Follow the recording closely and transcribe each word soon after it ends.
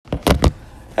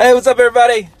Hey, what's up,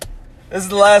 everybody? This is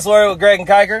The Last Word with Greg and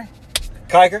Kiker.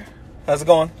 Kiker, how's it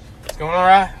going? It's going all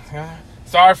right.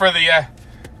 Sorry for the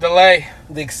delay.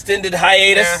 The extended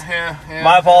hiatus. Yeah.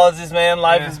 My apologies, man.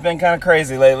 Life has been kind of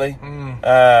crazy lately.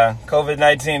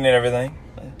 COVID-19 and everything.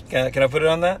 Can I put it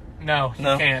on that? No, you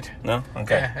can't. No?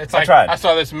 Okay. Yeah, it's I tried. I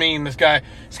saw this meme. This guy,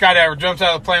 skydiver, jumps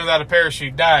out of the plane without a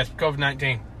parachute, dies.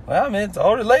 COVID-19. Well, I mean, it's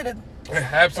all related.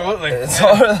 Absolutely. It's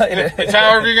all related. It's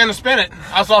however you're going to spin it.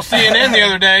 I saw CNN the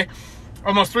other day.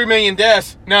 Almost 3 million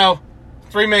deaths. No,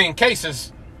 3 million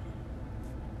cases.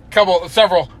 Several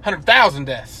 100,000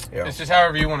 deaths. Yeah. It's just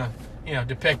however you want to,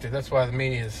 depict it. That's why the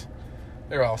media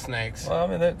they're all snakes. Well, I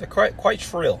mean, they're quite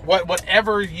shrill.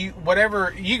 Whatever you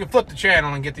can flip the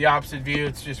channel and get the opposite view.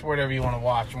 It's just whatever you want to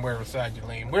watch and wherever side you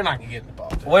lean. We're not going to get into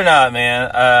politics. We're not,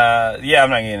 man. I'm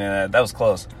not getting into that. That was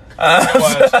close. It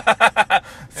was.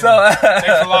 Thanks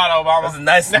a lot, Obama. That was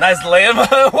a nice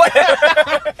landmine.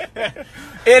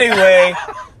 Anyway,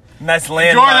 nice landmine.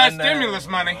 Enjoy that stimulus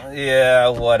money. Yeah,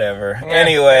 whatever. Yeah,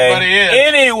 anyway. but he is.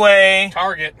 Anyway.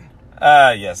 Target.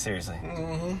 Yeah, seriously.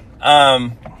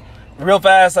 Real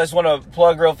fast, I just want to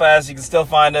plug real fast. You can still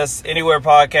find us anywhere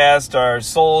podcasts are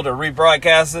sold or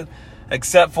rebroadcasted,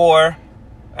 except for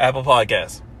Apple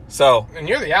Podcasts. So, and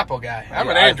you're the Apple guy. I'm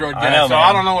an Android guy, I know, so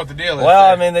I don't know what the deal is.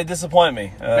 Well, I mean, they disappoint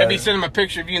me. Maybe send them a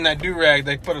picture of you in that do-rag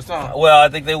they put us on. Well, I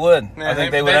think they would. Yeah, I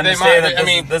think they would understand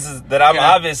that I'm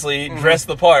obviously dressed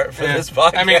the part for this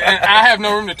podcast. I mean, and I have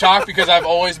no room to talk because I've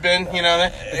always been, but you're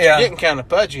getting kind of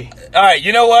pudgy. All right,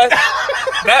 you know what?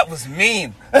 That was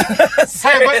mean. Hey,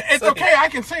 but it's okay. I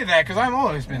can say that because I've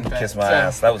always been fat. Kiss my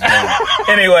ass. That was mean.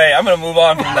 Anyway, I'm going to move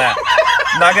on from that.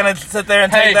 I'm not going to sit there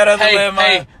and take that other landmine.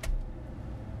 Hey.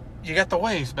 You got the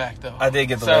waves back, though. I did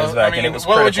get the waves back, and it was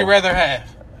what would you rather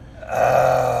have?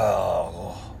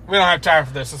 Oh. We don't have time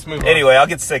for this. Let's move on. Anyway, I'll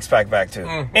get the six-pack back, too.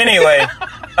 Anyway,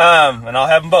 and I'll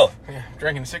have them both. Yeah,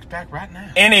 drinking a six-pack right now.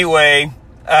 Anyway,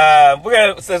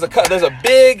 there's a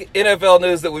big NFL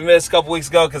news that we missed a couple weeks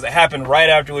ago because it happened right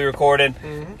after we recorded.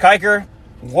 Kiker,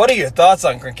 what are your thoughts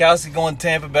on Gronkowski going to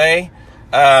Tampa Bay?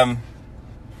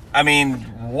 I mean,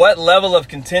 what level of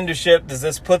contendership does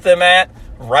this put them at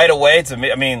right away?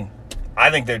 I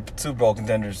think they're Super Bowl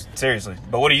contenders, seriously.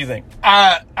 But what do you think?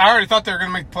 I already thought they were going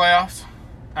to make the playoffs.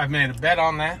 I've made a bet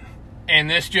on that. And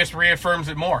this just reaffirms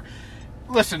it more.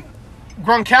 Listen,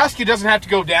 Gronkowski doesn't have to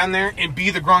go down there and be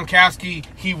the Gronkowski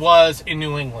he was in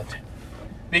New England.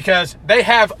 Because they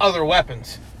have other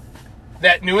weapons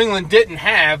that New England didn't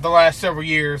have the last several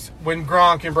years when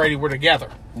Gronk and Brady were together.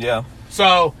 Yeah.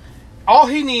 So, all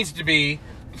he needs to be,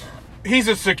 he's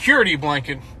a security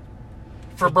blanket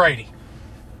for Brady.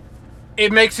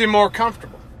 It makes him more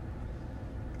comfortable.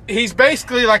 He's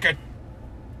basically like he's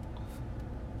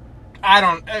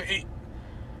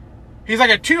like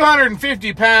a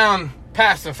 250-pound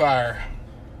pacifier.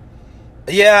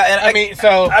 Yeah, and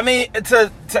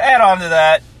to add on to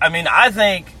that, I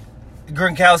think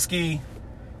Gronkowski,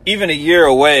 even a year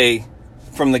away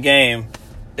from the game,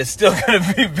 is still going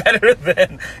to be better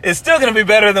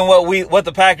than what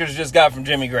the Packers just got from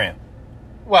Jimmy Graham.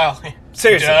 Well,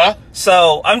 seriously. Duh.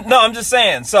 So I'm just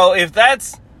saying. So if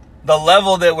that's the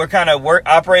level that we're kind of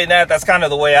operating at, that's kind of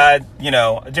the way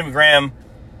Jimmy Graham,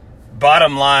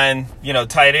 bottom line,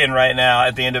 tight end right now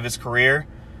at the end of his career.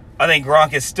 I think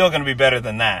Gronk is still going to be better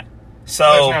than that. So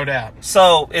there's no doubt.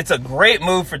 So it's a great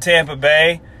move for Tampa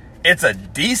Bay. It's a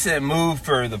decent move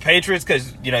for the Patriots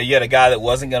because you had a guy that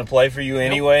wasn't going to play for you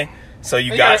anyway. So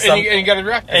you got some, and you got a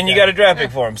draft pick. And you got a draft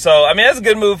pick for him. So that's a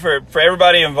good move for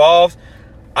everybody involved.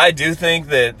 I do think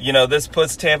that, this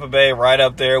puts Tampa Bay right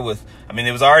up there with,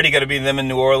 it was already going to be them in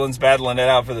New Orleans battling it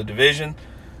out for the division.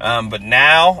 But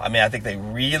now, I think they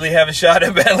really have a shot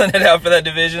at battling it out for that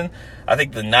division. I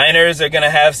think the Niners are going to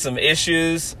have some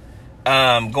issues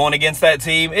going against that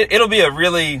team. It'll be a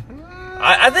really,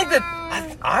 I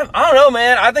don't know,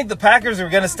 man. I think the Packers are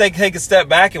going to take a step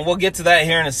back, and we'll get to that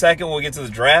here in a second. We'll get to the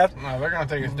draft. No, they're going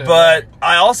to take a step back. But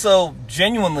I also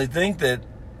genuinely think that,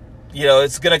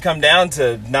 it's going to come down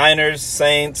to Niners,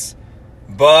 Saints,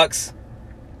 Bucks.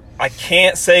 I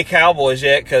can't say Cowboys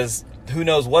yet because who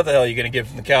knows what the hell you're going to get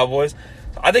from the Cowboys.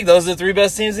 I think those are the three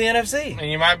best teams in the NFC. And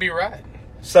you might be right.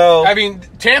 So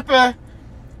Tampa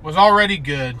was already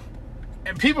good.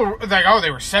 And people were like, they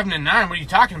were 7-9. What are you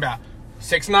talking about?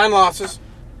 6-9 losses,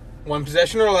 1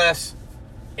 possession or less,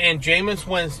 and Jameis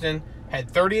Winston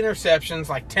had 30 interceptions,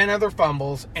 like 10 other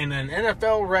fumbles, and an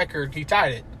NFL record, he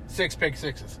tied it, 6 pick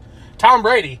sixes. Tom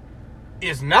Brady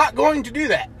is not going to do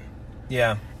that.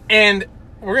 Yeah. And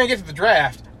we're going to get to the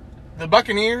draft. The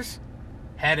Buccaneers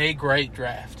had a great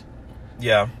draft.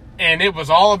 Yeah. And it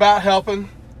was all about helping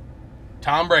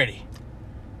Tom Brady.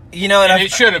 You know, and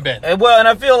it should have been. Well, and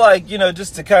I feel like, you know,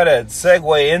 just to kind of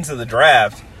segue into the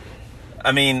draft,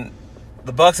 I mean,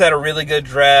 the Bucks had a really good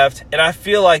draft, and I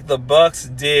feel like the Bucks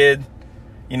did,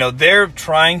 you know, they're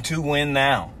trying to win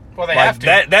now. Well, they have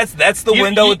to. That's the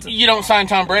window. You don't sign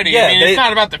Tom Brady. Yeah, I mean, it's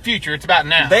not about the future. It's about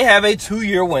now. They have a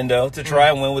 2-year window to try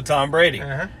and win with Tom Brady.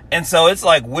 Uh-huh. And so it's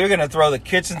like, we're going to throw the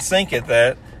kitchen sink at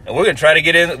that, and we're going to try to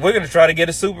get in. We're going to try to get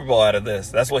a Super Bowl out of this.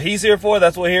 That's what he's here for.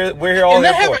 That's what we're here all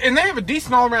here for. And they have a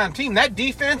decent all-around team. That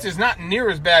defense is not near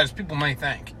as bad as people may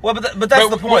think. Well, but that's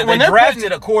the point. They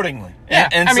drafted accordingly. Yeah,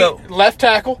 and I mean, left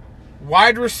tackle,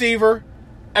 wide receiver.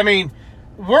 I mean,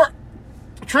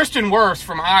 Tristan Wirfs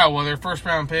from Iowa, their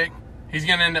first-round pick. He's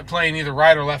going to end up playing either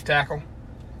right or left tackle.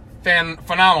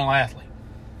 Phenomenal athlete.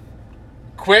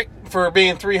 Quick for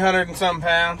being 300 and some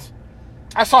pounds.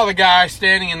 I saw the guy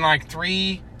standing in like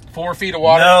 3-4 feet of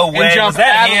water. No way. And jumped Was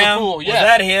that out him? of the pool. Was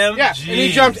that him? Yeah, Jeez. and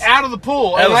he jumped out of the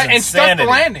pool and stuck the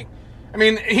landing. I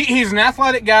mean, he's an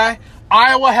athletic guy.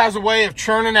 Iowa has a way of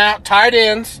churning out tight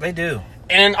ends. They do.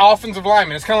 And offensive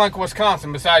linemen. It's kind of like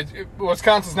Wisconsin. Besides,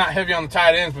 Wisconsin's not heavy on the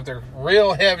tight ends, but they're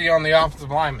real heavy on the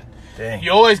offensive linemen. Dang.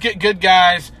 You always get good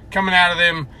guys coming out of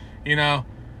them, you know,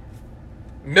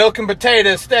 milk and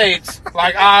potato states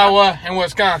like Iowa and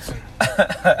Wisconsin.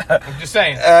 I'm just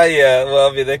saying. Yeah. Well,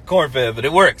 I mean, they're corn-fed, but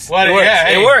it works. It works. Yeah,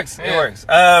 hey, it works. Yeah. It works.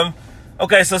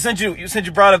 Okay, so since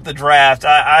you brought up the draft,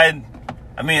 I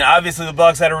mean, obviously the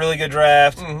Bucks had a really good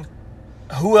draft. Mm-hmm.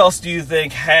 Who else do you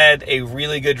think had a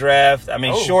really good draft? I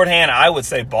mean, shorthand, I would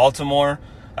say Baltimore.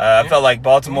 I felt like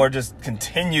Baltimore just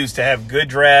continues to have good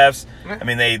drafts. I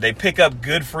mean, they pick up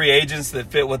good free agents that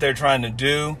fit what they're trying to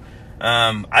do.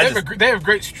 They have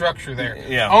great structure there.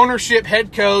 Yeah. Ownership,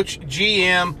 head coach,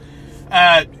 GM.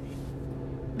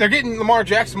 They're getting Lamar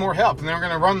Jackson more help, and they're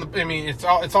going to run.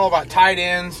 It's all about tight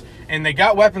ends, and they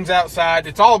got weapons outside.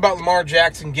 It's all about Lamar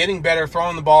Jackson getting better,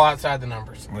 throwing the ball outside the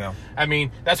numbers. Yeah. I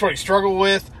mean, that's what he struggled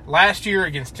with last year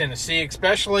against Tennessee,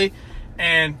 especially.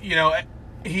 And you know,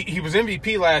 he was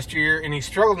MVP last year, and he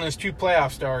struggled in his 2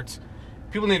 playoff starts.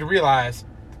 People need to realize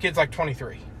the kid's like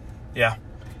 23. Yeah.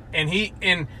 And he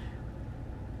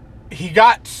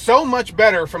got so much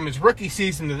better from his rookie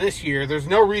season to this year. There's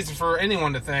no reason for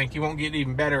anyone to think he won't get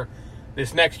even better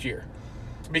this next year,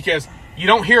 because you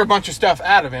don't hear a bunch of stuff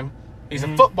out of him. He's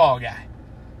a football guy,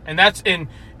 and that's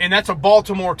a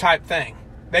Baltimore type thing.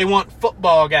 They want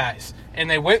football guys, and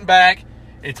they went back.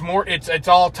 It's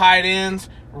all tight ends.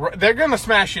 They're going to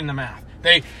smash you in the mouth.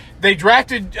 They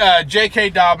drafted J.K.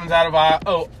 Dobbins out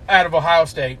of Ohio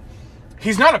State.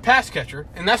 He's not a pass catcher,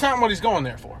 and that's not what he's going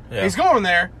there for. Yeah. He's going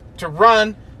there to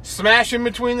run, smash in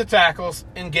between the tackles,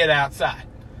 and get outside.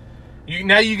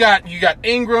 You got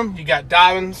Ingram, you got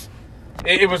Dobbins.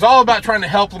 It was all about trying to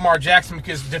help Lamar Jackson,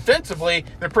 because defensively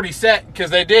they're pretty set,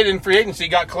 because they did in free agency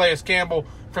got Calais Campbell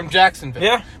from Jacksonville.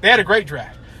 Yeah. They had a great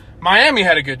draft. Miami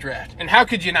had a good draft, and how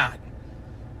could you not?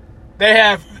 They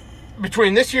have,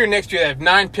 between this year and next year, they have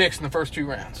 9 picks in the first 2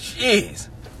 rounds. Jeez.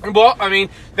 Well, I mean,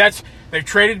 they've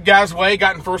traded guys away,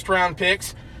 gotten first round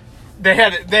picks. They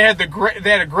had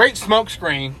a great smoke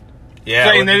screen. Yeah,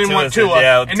 saying they didn't want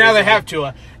Tua, and now they have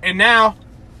Tua. And now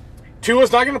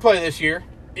Tua's not going to play this year,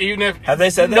 even if have they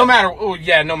said that? No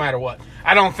matter what.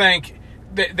 I don't think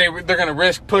they're going to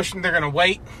risk pushing. They're going to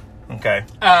wait. Okay.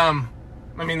 I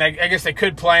mean, I guess they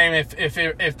could play him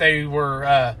if they were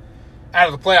out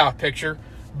of the playoff picture,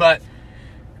 but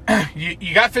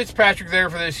you got Fitzpatrick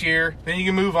there for this year. Then you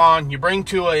can move on. You bring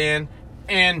Tua in,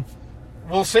 and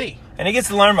we'll see. And he gets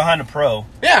to learn behind a pro.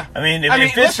 Yeah. I mean,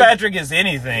 if Fitzpatrick is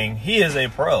anything, he is a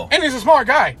pro. And he's a smart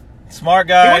guy. Smart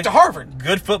guy. He went to Harvard.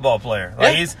 Good football player.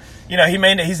 Like he's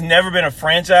never been a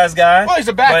franchise guy. Well, he's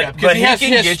a backup, but he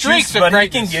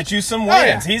can get you some wins. Oh,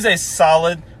 yeah. He's a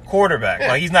solid quarterback. Yeah.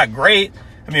 Like, he's not great.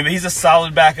 I mean, but he's a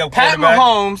solid backup quarterback. Pat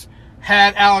Mahomes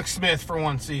had Alex Smith for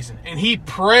 1 season, and he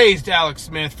praised Alex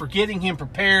Smith for getting him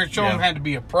prepared, showing him how to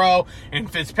be a pro,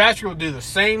 and Fitzpatrick will do the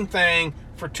same thing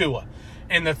for Tua.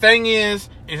 And the thing is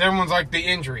everyone's like, the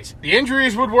injuries. The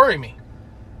injuries would worry me.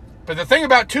 But the thing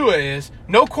about Tua is,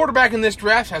 no quarterback in this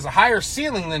draft has a higher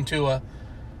ceiling than Tua,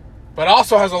 but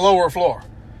also has a lower floor.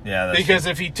 Yeah, that's because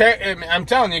true. If I'm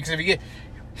telling you, because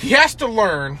he has to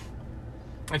learn.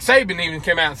 And Saban even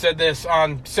came out and said this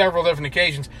on several different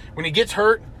occasions. When he gets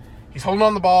hurt, he's holding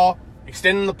on the ball,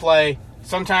 extending the play.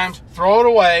 Sometimes throw it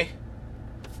away,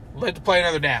 let the play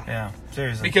another down. Yeah,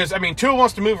 seriously. Because Tua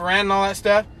wants to move around and all that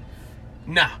stuff.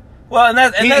 Nah.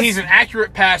 Well, he's an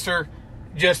accurate passer.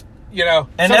 Just,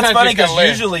 and that's funny because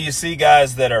usually you see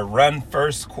guys that are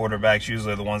run-first quarterbacks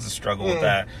usually are the ones that struggle with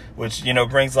that, which,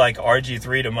 brings like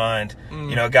RG3 to mind.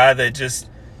 A guy that just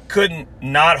couldn't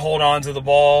not hold on to the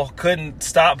ball, couldn't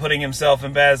stop putting himself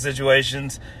in bad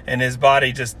situations, and his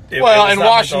body just... and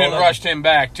Washington rushed him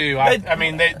back, too. I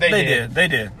mean, they did. They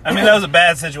did. I mean, that was a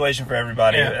bad situation for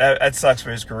everybody. Yeah. That sucks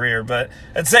for his career. But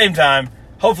at the same time,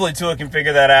 hopefully Tua can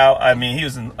figure that out. I mean, he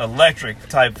was an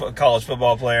electric-type college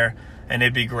football player, and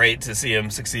it'd be great to see him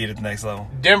succeed at the next level.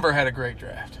 Denver had a great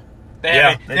draft.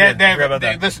 They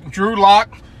did. Listen, Drew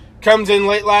Lock comes in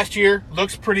late last year,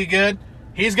 looks pretty good.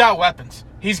 He's got weapons.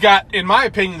 He's got, in my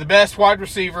opinion, the best wide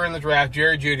receiver in the draft,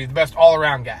 Jerry Jeudy, the best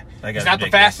all-around guy. He's not the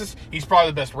fastest. He's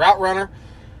probably the best route runner.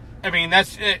 I mean,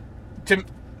 that's it.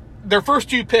 Their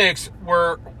first 2 picks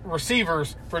were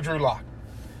receivers for Drew Lock.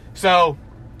 So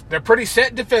they're pretty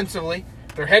set defensively.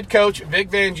 Their head coach, Vic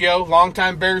Fangio,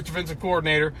 longtime Bears defensive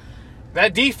coordinator,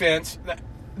 that defense,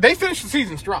 they finished the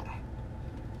season strong.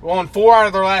 Won 4 out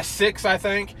of their last 6, I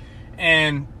think.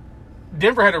 And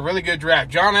Denver had a really good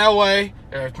draft. John Elway,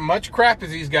 as much crap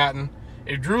as he's gotten,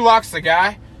 if Drew Lock's the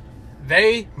guy,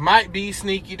 they might be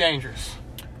sneaky dangerous.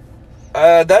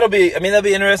 That'll be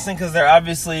interesting because they're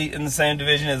obviously in the same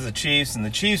division as the Chiefs, and the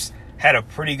Chiefs had a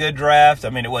pretty good draft. I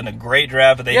mean, it wasn't a great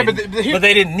draft, but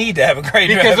they didn't need to have a great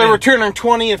draft. Because they were turning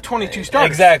 20 of 22 starters.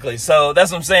 Exactly. So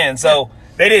that's what I'm saying. So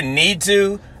they didn't need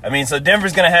to. I mean, so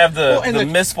Denver's going to have the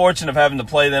misfortune of having to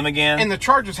play them again. And the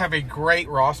Chargers have a great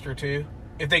roster, too,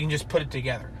 if they can just put it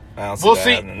together. We'll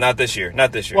see. Not this year.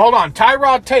 Well, hold on.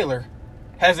 Tyrod Taylor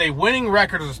has a winning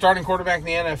record as a starting quarterback in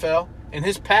the NFL, and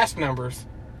his pass numbers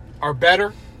are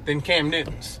better than Cam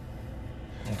Newton's.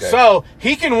 Okay. So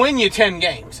he can win you 10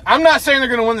 games. I'm not saying they're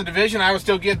going to win the division. I would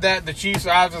still give that. The Chiefs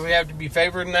obviously have to be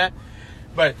favored in that.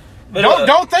 But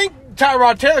don't think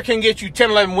Tyrod Taylor can get you 10,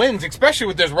 11 wins, especially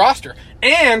with this roster.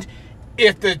 And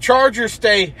if the Chargers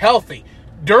stay healthy,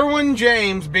 Derwin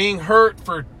James being hurt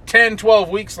for 10, 12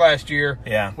 weeks last year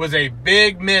was a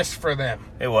big miss for them.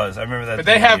 It was. I remember that.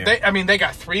 But they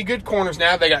got 3 good corners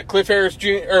now. They got Chris Harris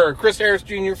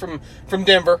Jr. from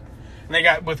Denver. And they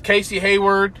got with Casey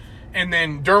Hayward, and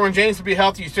then Derwin James will be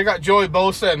healthy. You still got Joey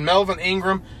Bosa and Melvin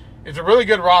Ingram. It's a really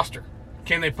good roster.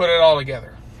 Can they put it all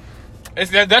together?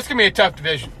 That's going to be a tough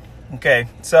division. Okay,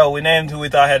 so we named who we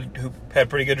thought had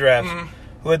pretty good drafts. Mm-hmm.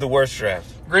 Who had the worst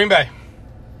draft? Green Bay.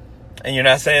 And you're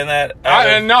not saying that?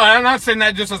 No, I'm not saying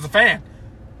that just as a fan.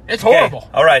 It's horrible.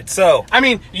 All right, so. I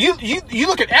mean, you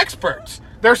look at experts.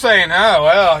 They're saying,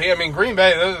 Green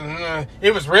Bay,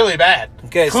 it was really bad.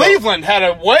 Okay, Cleveland had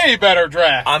a way better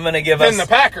draft than the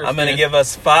Packers. I'm going to give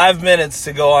us 5 minutes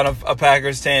to go on a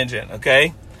Packers tangent,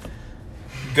 okay?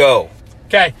 Go.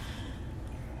 Okay.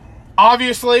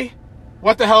 Obviously,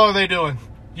 what the hell are they doing?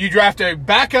 You draft a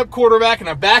backup quarterback and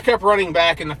a backup running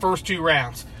back in the first 2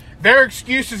 rounds. Their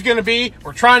excuse is going to be,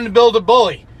 we're trying to build a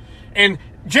bully. And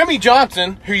Jimmy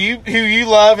Johnson, who you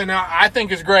love and I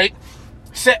think is great,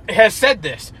 has said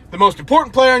this. The most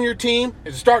important player on your team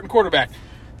is a starting quarterback.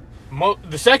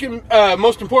 The second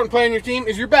most important player on your team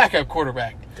is your backup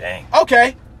quarterback. Dang.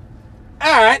 Okay.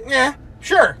 All right, yeah,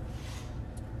 sure.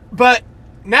 But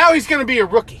now he's going to be a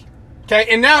rookie. Okay,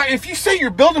 and now if you say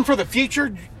you're building for the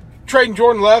future, trading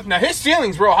Jordan Love, now his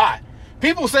ceiling's real high.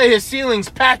 People say his ceiling's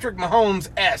Patrick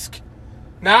Mahomes-esque.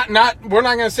 We're not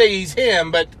going to say he's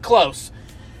him, but close.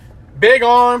 Big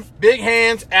arm, big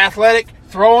hands, athletic,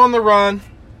 throw on the run.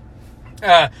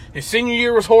 His senior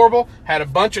year was horrible. Had a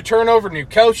bunch of turnover, new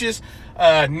coaches,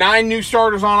 9 new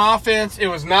starters on offense. It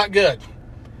was not good.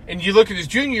 And you look at his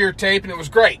junior year tape, and it was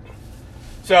great.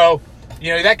 So,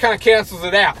 that kind of cancels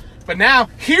it out. But now,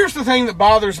 here's the thing that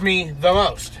bothers me the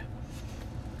most.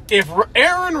 If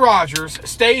Aaron Rodgers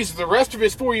stays the rest of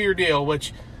his 4-year deal,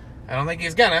 which I don't think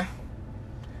he's gonna,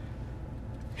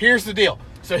 here's the deal.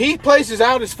 So he places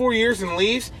out his 4 years and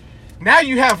leaves. Now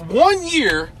you have 1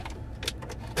 year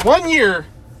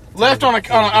left on a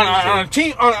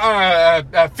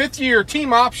 5th-year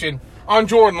team option on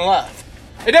Jordan Love.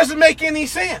 It doesn't make any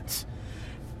sense.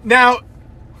 Now,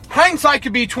 hindsight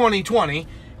could be 20/20.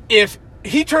 If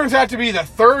he turns out to be the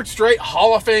 3rd straight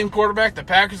Hall of Fame quarterback the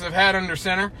Packers have had under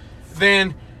center,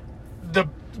 then the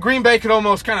Green Bay could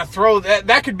almost kind of throw that.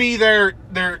 That could be their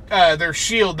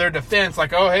shield, their defense.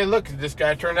 Like, oh, hey, look, this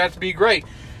guy turned out to be great.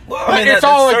 Well, I mean, it's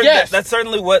all a guess. That's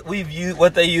certainly what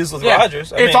what they use with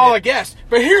Rodgers. It's all a guess.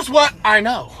 But here's what I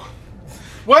know.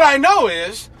 What I know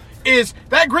is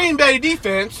that Green Bay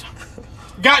defense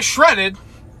got shredded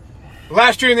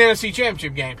last year in the NFC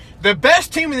Championship game. The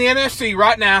best team in the NFC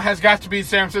right now has got to be the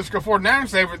San Francisco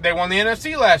 49ers. They won the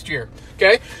NFC last year.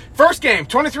 Okay? First game,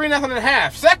 23-0 at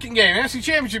half. Second game, NFC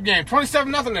Championship game,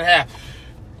 27-0 at half.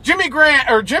 Jimmy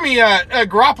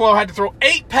Garoppolo had to throw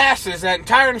 8 passes that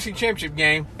entire NFC Championship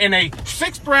game, and a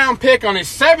 6th-round pick on his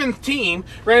 7th team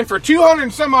ran for 200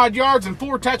 and some odd yards and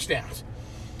 4 touchdowns.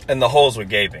 And the holes were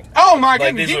gaping. Oh my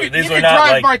goodness! You could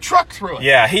drive my truck through it.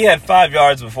 Yeah, he had 5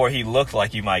 yards before he looked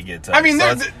like he might get touched. I mean,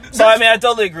 I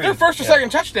totally agree. Their first or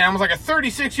second touchdown was like a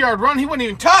 36-yard run. He wasn't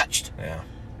even touched. Yeah.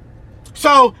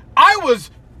 So I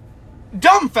was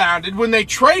dumbfounded when they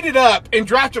traded up and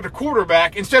drafted a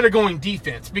quarterback instead of going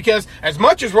defense, because as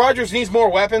much as Rodgers needs more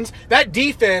weapons, that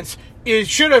defense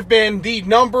should have been the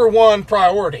number 1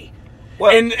 priority.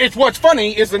 Well, and it's what's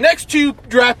funny is the next 2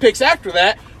 draft picks after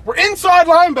that were inside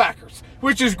linebackers,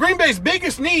 which is Green Bay's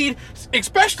biggest need,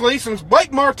 especially since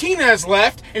Blake Martinez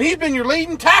left and he's been your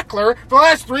leading tackler for the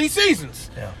last 3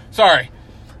 seasons. Yeah. Sorry.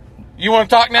 You want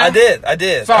to talk now? I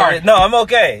did. Sorry. No, I'm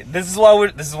okay. This is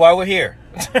why we're here.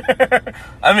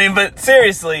 I mean, but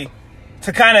seriously,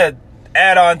 to kind of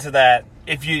add on to that,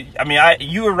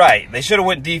 you were right. They should have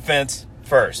went defense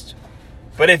first.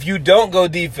 But if you don't go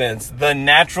defense, the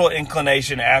natural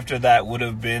inclination after that would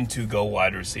have been to go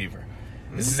wide receiver.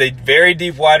 This is a very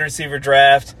deep wide receiver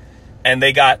draft, and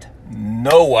they got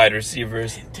no wide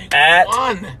receivers at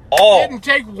all. Didn't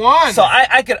take one. So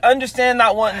I could understand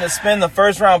not wanting to spend the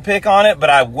 1st-round pick on it, but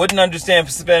I wouldn't understand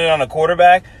spending it on a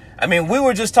quarterback. I mean, we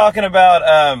were just talking about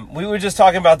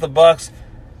the Bucs,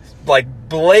 like,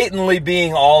 blatantly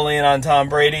being all in on Tom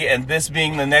Brady, and this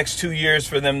being the next 2 years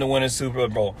for them to win a Super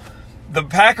Bowl. The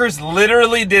Packers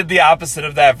literally did the opposite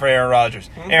of that for Aaron Rodgers.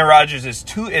 Mm-hmm. Aaron Rodgers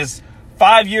is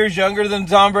 5 years younger than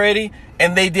Tom Brady,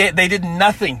 and they did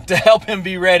nothing to help him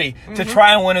be ready to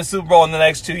try and win a Super Bowl in the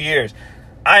next 2 years.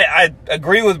 I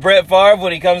agree with Brett Favre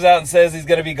when he comes out and says he's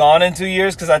going to be gone in 2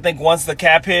 years, because I think once the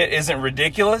cap hit isn't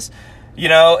ridiculous.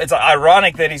 It's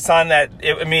ironic that he signed that.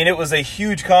 It was a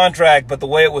huge contract, but the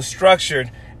way it was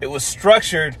structured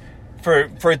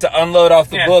for it to unload off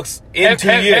the books in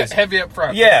 2 years. Heavy up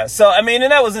front. Yeah, so, and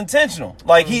that was intentional.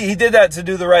 Like, he did that to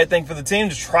do the right thing for the team,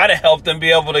 to try to help them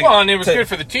be able to... Well, and it was good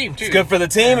for the team, too. It's good for the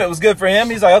team. It was good for him.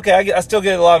 He's like, okay, I still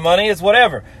get a lot of money. It's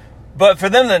whatever. But for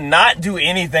them to not do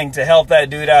anything to help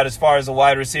that dude out as far as the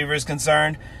wide receiver is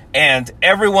concerned, and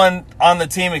everyone on the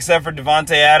team except for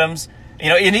Devontae Adams...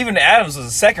 and even Adams was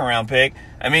a 2nd-round pick.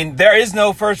 There is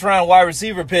no 1st-round wide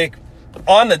receiver pick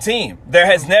on the team. There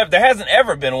hasn't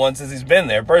ever been one since he's been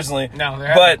there, personally. No,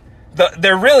 there hasn't. But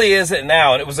there really isn't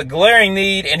now, and it was a glaring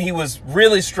need, and he was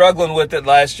really struggling with it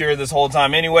last year this whole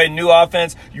time. Anyway, new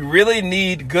offense, you really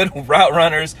need good route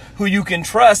runners who you can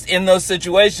trust in those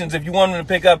situations if you want him to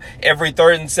pick up every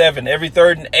 3rd and 7, every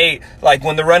 3rd and 8, like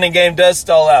when the running game does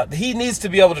stall out. He needs to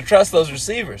be able to trust those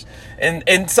receivers.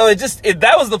 And so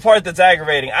that was the part that's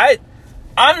aggravating.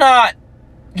 I'm not,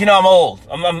 I'm old.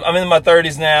 I'm in my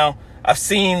 30s now. I've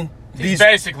seen... He's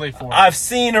basically 40. I've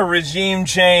seen a regime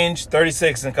change,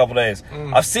 36 in a couple days.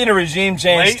 I've seen a regime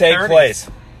change take 30s. place.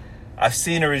 I've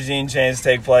seen a regime change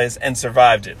take place and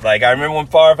survived it. Like, I remember when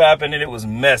Favre happened and it was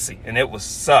messy and it was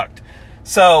sucked.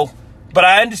 So, but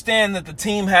I understand that the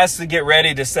team has to get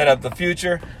ready to set up the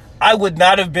future. I would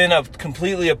not have been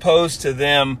completely opposed to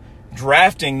them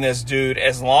drafting this dude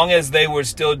as long as they were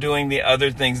still doing the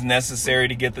other things necessary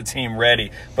to get the team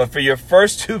ready. But for your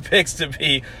first 2 picks to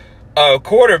be a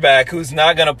quarterback who's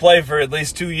not going to play for at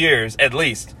least 2 years, at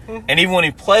least. And even when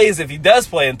he plays, if he does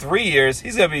play in 3 years,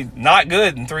 he's going to be not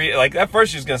good in 3. Like, that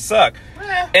first year's going to suck.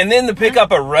 And then to pick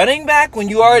up a running back when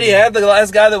you already had the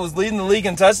last guy that was leading the league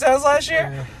in touchdowns last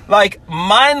year? Like,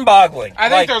 mind-boggling. I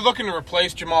think they're looking to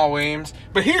replace Jamal Williams.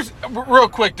 But here's, real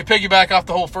quick, to piggyback off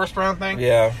the whole 1st-round thing.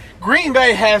 Yeah. Green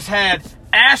Bay has had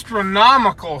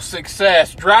astronomical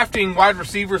success drafting wide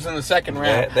receivers in the 2nd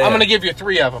round. I'm going to give you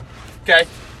 3 of them. Okay?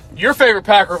 Your favorite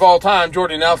Packer of all time,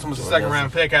 Jordy Nelson, was a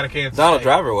 2nd-round pick out of Kansas State. Donald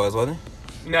Driver was, wasn't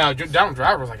he? No, Donald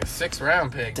Driver was like a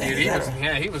 6th-round pick, dude. He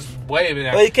was way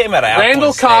there. Well, he came out of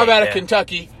Randall Cobb out of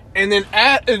Kentucky, and then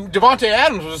Devontae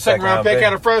Adams was a 2nd-round pick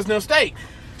out of Fresno State.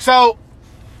 So,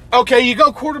 okay, you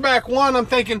go quarterback 1. I'm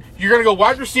thinking you're going to go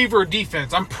wide receiver or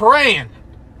defense. I'm praying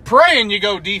you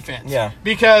go defense. Yeah.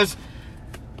 Because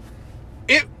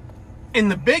in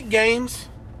the big games,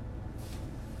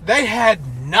 they had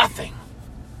nothing.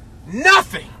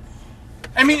 Nothing.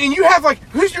 And you have, like,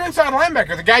 who's your inside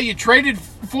linebacker? The guy you traded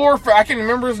for I can't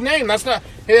remember his name. That's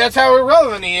how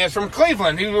irrelevant he is, from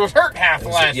Cleveland. He was hurt half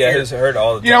last year. Yeah, he was hurt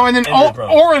all the time. And then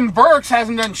Oren Burks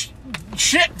hasn't done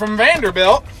shit from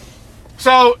Vanderbilt.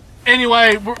 So,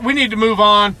 anyway, we need to move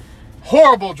on.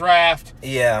 Horrible draft.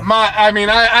 Yeah.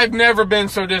 I've never been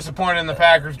so disappointed in the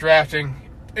Packers drafting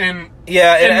in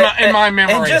my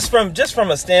memory. And just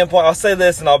from a standpoint, I'll say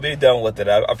this and I'll be done with it.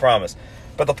 I promise.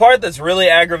 But the part that's really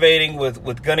aggravating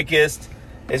with Gunnekist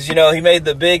is, he made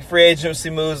the big free agency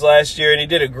moves last year, and he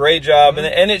did a great job,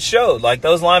 and it showed. Like,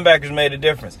 those linebackers made a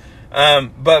difference.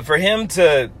 But for him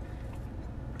to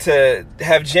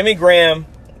have Jimmy Graham,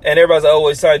 and everybody's like, oh, well,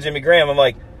 he signed Jimmy Graham. I'm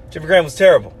like, Jimmy Graham was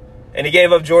terrible. And he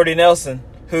gave up Jordy Nelson,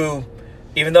 who,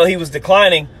 even though he was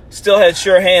declining, still had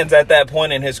sure hands at that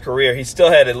point in his career. He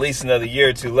still had at least another year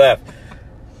or two left.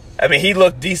 I mean, he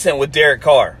looked decent with Derek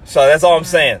Carr. So that's all I'm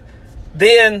saying.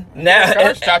 Then, now...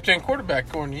 Carr's top 10 quarterback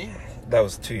according to you. That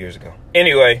was 2 years ago.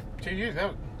 Anyway. 2 years?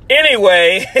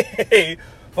 Anyway,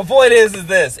 my point is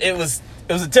this. It was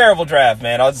a terrible draft,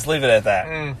 man. I'll just leave it at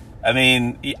that. I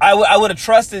mean, I would have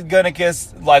trusted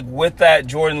Gunnicus, like, with that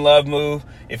Jordan Love move.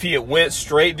 If he had went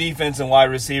straight defense and wide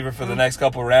receiver for the next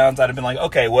couple of rounds, I'd have been like,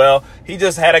 okay, well, he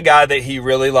just had a guy that he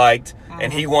really liked,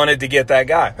 and he wanted to get that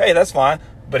guy. Hey, that's fine.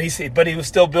 But he was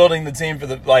still building the team for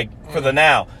the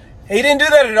now. He didn't do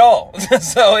that at all.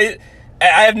 So I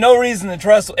have no reason to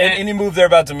trust any move they're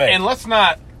about to make. And let's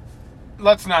not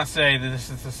say that this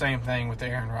is the same thing with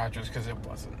Aaron Rodgers, because it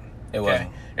wasn't. It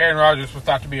wasn't. Aaron Rodgers was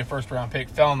thought to be a first-round pick,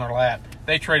 fell in their lap.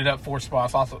 They traded up 4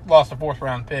 spots, lost a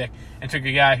fourth-round pick, and took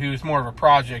a guy who's more of a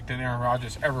project than Aaron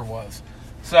Rodgers ever was.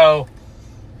 So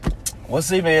we'll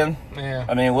see, man. Yeah.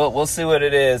 I mean, we'll see what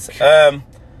it is. Man,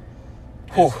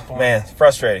 it's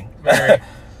frustrating. Very.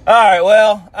 All right,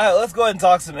 well, let's go ahead and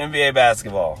talk some NBA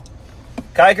basketball.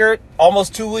 Kiker,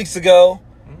 almost 2 weeks ago,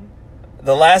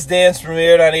 The Last Dance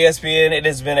premiered on ESPN. It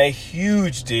has been a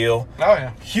huge deal. Oh,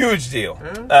 yeah. Huge deal.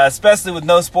 Especially with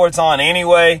no sports on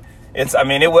anyway.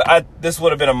 This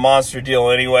would have been a monster deal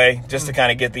anyway, just to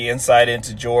kind of get the insight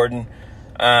into Jordan.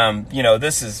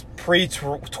 This is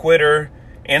pre-Twitter,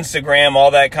 Instagram,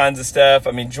 all that kinds of stuff.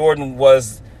 I mean, Jordan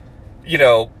was,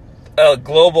 a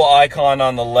global icon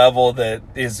on the level that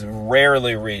is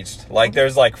rarely reached. Like,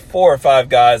 there's like 4 or 5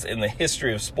 guys in the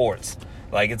history of sports.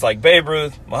 Like, it's like Babe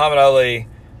Ruth, Muhammad Ali,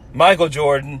 Michael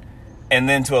Jordan, and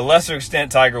then to a lesser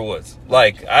extent, Tiger Woods.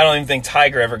 Like, I don't even think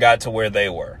Tiger ever got to where they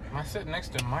were. Am I sitting next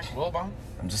to Mike Wilbon?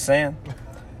 I'm just saying.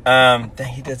 Dang,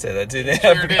 he did say that, didn't he?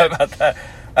 Sure I forgot about that.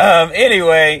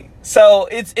 Anyway, so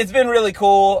it's been really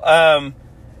cool. I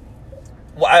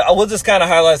will just kind of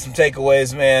highlight some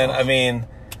takeaways, man. I mean,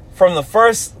 from the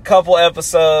first couple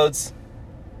episodes,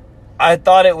 I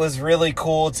thought it was really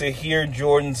cool to hear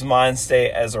Jordan's mind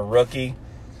state as a rookie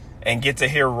and get to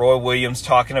hear Roy Williams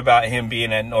talking about him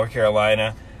being at North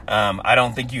Carolina. I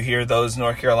don't think you hear those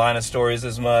North Carolina stories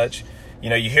as much.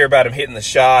 You hear about him hitting the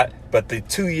shot, but the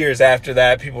 2 years after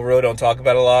that, people really don't talk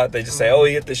about it a lot. They just say, oh,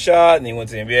 he hit the shot, and he went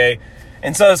to the NBA.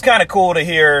 And so it's kind of cool to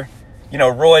hear,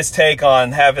 Roy's take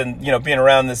on having, being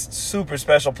around this super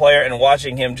special player and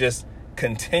watching him just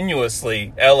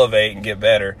continuously elevate and get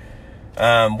better.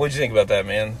 What'd you think about that,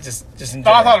 man? Just in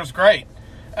general. I thought it was great.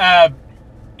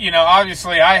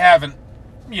 Obviously I haven't,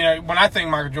 when I think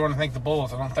Michael Jordan, I think the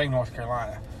Bulls. I don't think North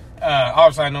Carolina.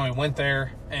 Obviously I know he went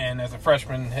there and as a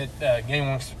freshman hit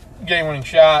game-winning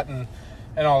shot and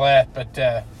all that.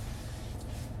 But,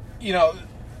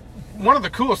 one of the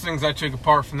coolest things I took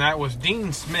apart from that was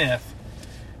Dean Smith,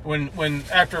 when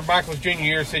after Michael's junior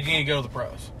year, said you need to go to the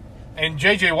pros. And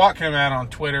J.J. Watt came out on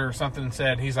Twitter or something and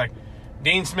said, he's like,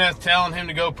 Dean Smith telling him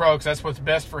to go pro because that's what's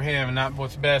best for him and not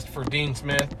what's best for Dean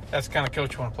Smith. That's the kind of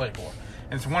coach you want to play for.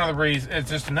 And it's one of the reasons. It's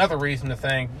just another reason to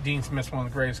think Dean Smith's one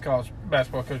of the greatest college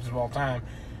basketball coaches of all time.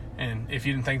 And if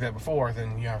you didn't think that before,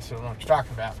 then you obviously don't know what you're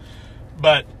talking about.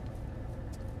 But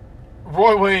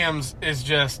Roy Williams is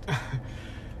just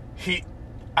he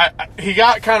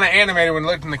got kind of animated when he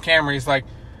looked in the camera. He's like,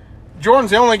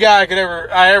 Jordan's the only guy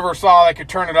I ever saw that could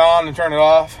turn it on and turn it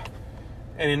off,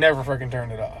 and he never freaking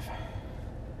turned it off.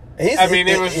 This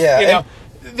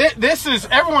is,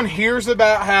 everyone hears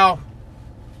about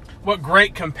what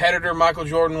great competitor Michael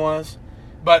Jordan was,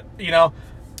 but,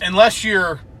 unless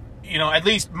you're, at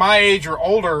least my age or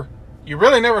older, you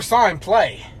really never saw him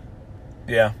play.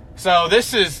 Yeah. So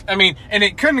this is, and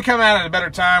it couldn't come out at a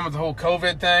better time with the whole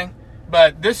COVID thing,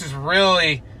 but this is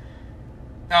really,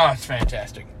 it's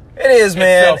fantastic. It is,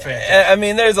 man. It's so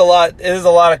fantastic. There's a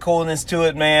lot of coolness to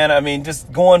it, man. Just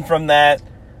going from that,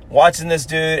 watching this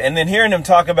dude, and then hearing him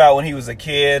talk about when he was a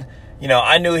kid.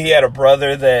 I knew he had a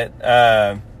brother that,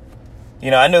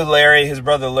 I knew Larry, his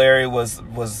brother Larry was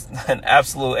an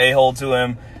absolute a-hole to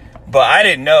him. But I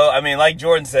didn't know. Like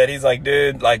Jordan said, he's like,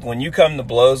 dude, like when you come to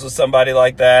blows with somebody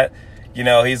like that,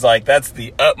 he's like, that's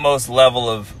the utmost level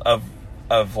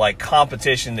of like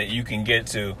competition that you can get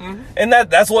to. Mm-hmm. And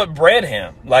that's what bred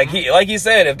him. Like he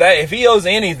said, if he owes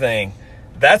anything,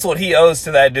 that's what he owes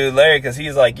to that dude Larry, because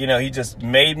he's like, he just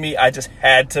made me, I just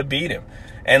had to beat him.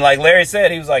 And like Larry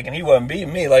said, he was like, and he wasn't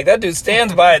beating me. Like, that dude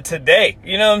stands by it today.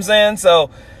 You know what I'm saying? So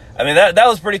I mean, that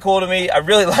was pretty cool to me. I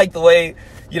really liked the way,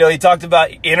 he talked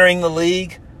about entering the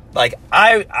league. Like,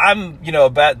 I'm a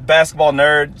basketball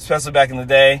nerd, especially back in the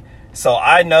day. So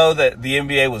I know that the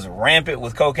NBA was rampant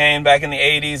with cocaine back in the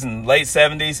 80s and late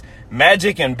 70s.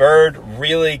 Magic and Bird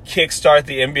really kickstart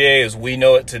the NBA as we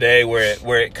know it today,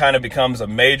 where it kind of becomes a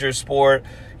major sport,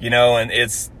 and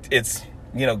it's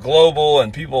global,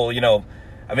 and people,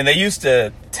 they used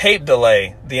to tape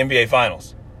delay the NBA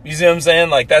finals. You see what I'm saying?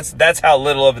 Like, that's how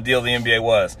little of a deal the NBA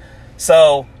was.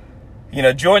 So,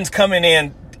 Jordan's coming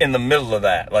in the middle of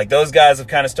that. Like, those guys have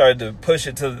kind of started to push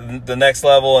it to the next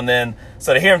level, and then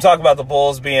so to hear him talk about the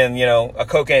Bulls being, a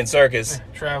cocaine circus,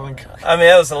 traveling cocaine. I mean,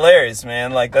 that was hilarious,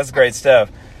 man. Like, that's great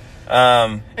stuff.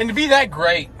 And to be that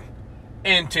great,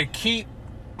 and to keep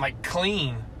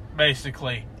clean,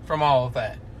 basically, from all of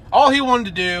that. All he wanted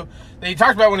to do, he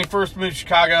talked about when he first moved to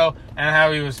Chicago, and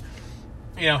how he was,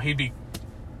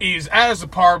 he's at his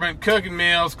apartment cooking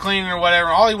meals, cleaning or whatever.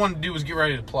 All he wanted to do was get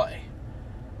ready to play.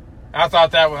 I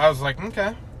thought I was like, okay,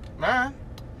 all right.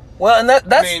 Well,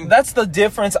 and that's the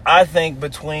difference, I think,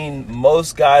 between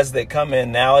most guys that come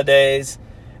in nowadays,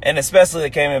 and especially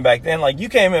that came in back then. Like, you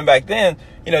came in back then,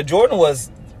 Jordan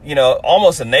was,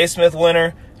 almost a Naismith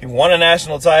winner. He won a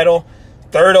national title,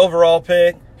 3rd overall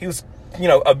pick. He was,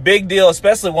 a big deal,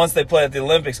 especially once they played at the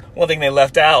Olympics. One thing they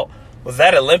left out was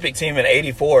that Olympic team in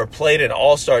 '84 played an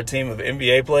all-star team of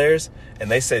NBA players,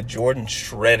 and they said Jordan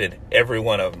shredded every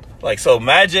one of them. Like, so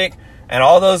Magic and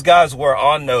all those guys were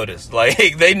on notice.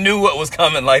 Like, they knew what was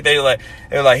coming. Like, they were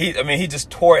like he just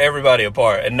tore everybody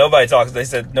apart, and they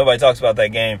said nobody talks about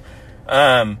that game.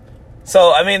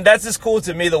 So, I mean, that's just cool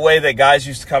to me, the way that guys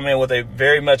used to come in with a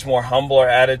very much more humbler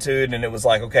attitude, and it was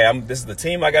like, okay, this is the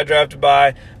team I got drafted by.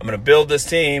 I'm going to build this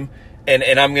team, and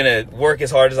I'm going to work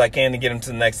as hard as I can to get him to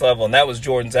the next level. And that was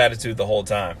Jordan's attitude the whole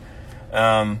time.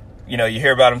 You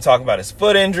hear about him talking about his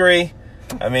foot injury.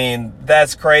 I mean,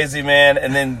 that's crazy, man.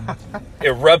 And then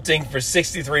erupting for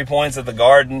 63 points at the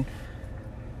Garden.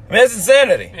 I mean, that's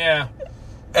insanity. Yeah.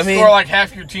 Score like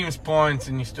half your team's points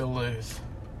and you still lose.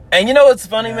 And what's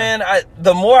funny, man?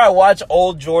 The more I watch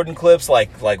old Jordan clips, like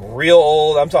real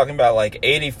old, I'm talking about like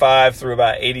 85 through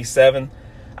about 87,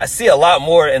 I see a lot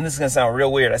more, and this is going to sound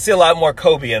real weird, I see a lot more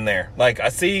Kobe in there. Like, I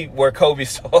see where Kobe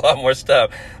stole a lot more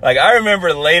stuff. Like, I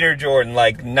remember later Jordan,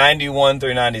 like 91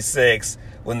 through 96,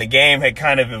 when the game had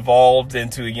kind of evolved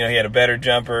into, he had a better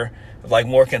jumper, like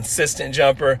more consistent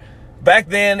jumper. Back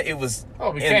then, it was...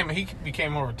 he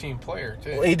became more of a team player,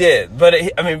 too. Well, he did. But,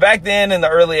 back then in the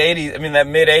early 80s, that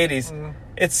mid-80s,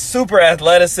 it's super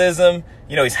athleticism.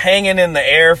 He's hanging in the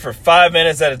air for 5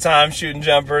 minutes at a time shooting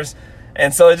jumpers.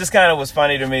 And so it just kind of was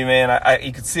funny to me, man.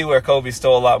 You could see where Kobe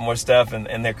stole a lot more stuff,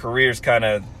 and their careers kind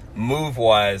of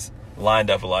move-wise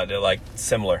lined up a lot. They're, like,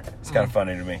 similar. It's kind of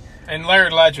funny to me. And Larry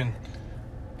Legend.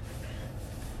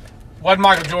 Wasn't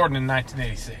Michael Jordan in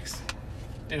 1986.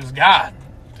 It was God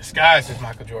disguised as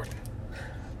Michael Jordan.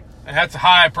 And that's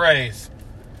high praise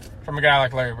from a guy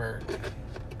like Larry Bird.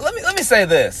 Let me say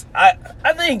this. I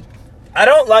think I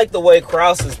don't like the way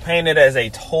Krause is painted as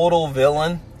a total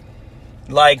villain.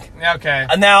 Like, okay.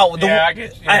 Now, I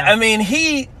get, yeah. I mean,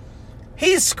 he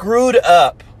screwed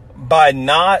up by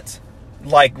not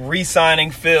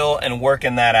re-signing Phil and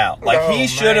working that out. Like, he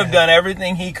should have done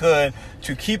everything he could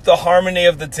to keep the harmony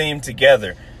of the team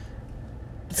together.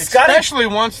 Especially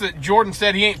once that Jordan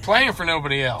said he ain't playing for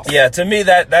nobody else. Yeah, to me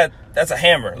that's a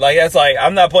hammer. Like, that's like,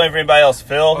 I'm not playing for anybody else,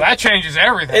 Phil. Well, that changes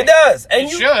everything. It does.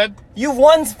 And you should. You've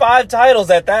won 5 titles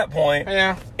at that point.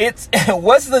 Yeah.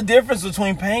 What's the difference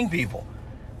between paying people?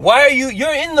 Why are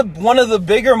you're in one of the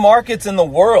bigger markets in the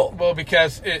world? Well,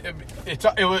 because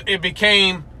it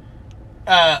became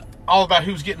all about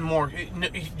who's getting more.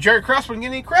 Jerry Krause wouldn't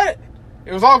get any credit.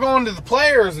 It was all going to the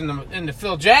players and to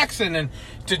Phil Jackson, and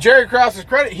to Jerry Krause's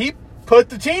credit, he put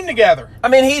the team together. I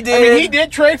mean, he did. He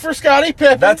did trade for Scottie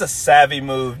Pippen. That's a savvy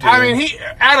move, dude. I mean, he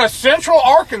out of Central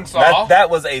Arkansas. That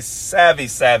was a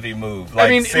savvy move. Like,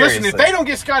 seriously. Listen, if they don't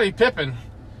get Scottie Pippen,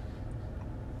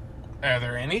 are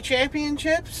there any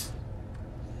championships?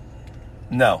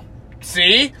 No.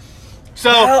 See? So,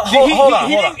 hold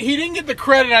on. He didn't get the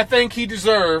credit I think he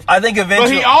deserved. I think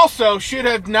eventually... But he also should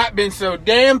have not been so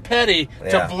damn petty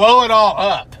to blow it all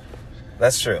up.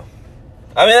 That's true.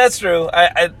 I mean, that's true.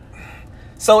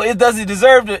 So, does he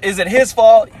deserve to... Is it his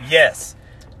fault? Yes.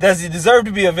 Does he deserve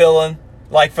to be a villain?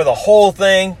 Like, for the whole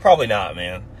thing? Probably not,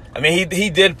 man. I mean, he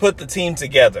did put the team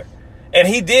together. And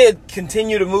he did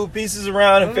continue to move pieces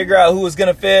around and figure out who was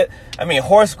going to fit. I mean,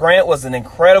 Horace Grant was an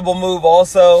incredible move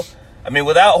also. I mean,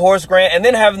 without Horace Grant, and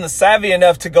then having the savvy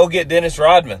enough to go get Dennis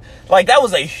Rodman. Like, that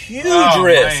was a huge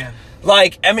risk. Man.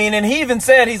 Like, I mean, and he even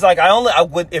said, he's like, I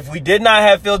would, if we did not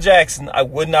have Phil Jackson, I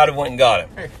would not have went and got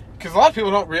him. Because a lot of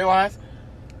people don't realize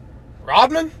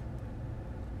Rodman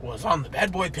was on the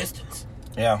Bad Boy Pistons.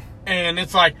 Yeah. And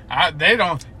it's like,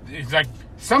 it's like,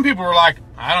 some people were like,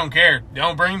 I don't care.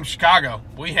 Don't bring him to Chicago.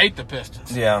 We hate the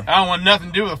Pistons. Yeah. I don't want nothing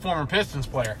to do with a former Pistons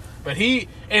player. But the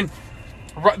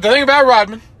thing about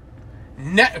Rodman,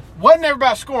 wasn't ever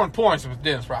about scoring points with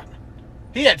Dennis Rodman.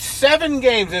 He had 7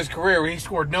 games in his career where he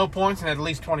scored no points and had at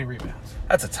least 20 rebounds.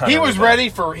 That's a ton. He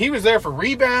was there for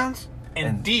rebounds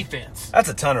and defense. That's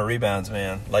a ton of rebounds,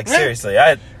 man. Like, seriously.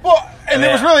 It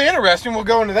was really interesting. We'll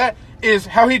go into that. Is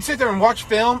how he'd sit there and watch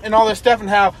film and all this stuff, and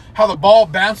how the ball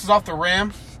bounces off the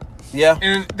rim. Yeah.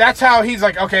 And that's how he's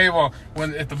like, okay, well,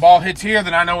 if the ball hits here,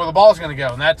 then I know where the ball's going to go.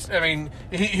 And that's, I mean,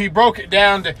 he broke it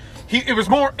down to, it was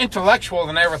more intellectual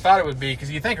than I ever thought it would be, because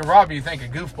you think of Robbie, you think of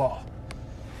goofball.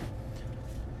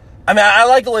 I mean, I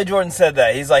like the way Jordan said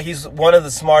that. He's like, he's one of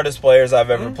the smartest players I've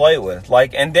ever played with.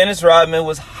 Like, and Dennis Rodman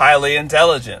was highly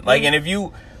intelligent. Like, and if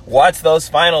you watch those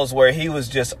finals where he was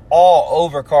just all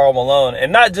over Karl Malone,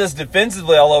 and not just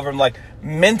defensively all over him, like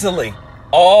mentally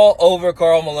all over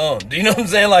Karl Malone. Do you know what I'm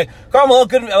saying? Like, Karl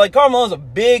Malone's a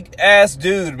big ass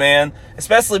dude, man.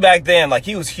 Especially back then. Like,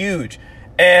 he was huge.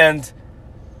 And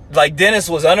like, Dennis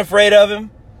was unafraid of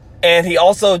him. And he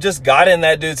also just got in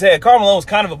that dude's head. Karl Malone was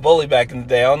kind of a bully back in the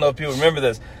day. I don't know if people remember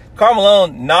this. Karl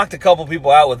Malone knocked a couple people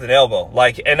out with an elbow.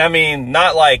 Like, and I mean,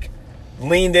 not like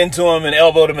leaned into him and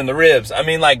elbowed him in the ribs. I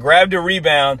mean, like, grabbed a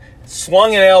rebound,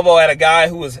 swung an elbow at a guy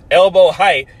who was elbow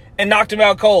height, and knocked him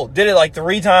out cold. Did it like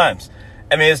 3 times.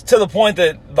 I mean, it's to the point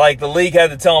that, like, the league had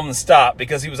to tell him to stop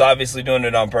because he was obviously doing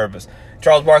it on purpose.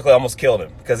 Charles Barkley almost killed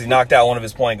him because he knocked out one of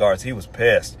his point guards. He was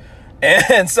pissed.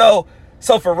 And so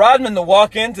for Rodman to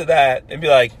walk into that and be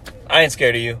like, I ain't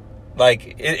scared of you.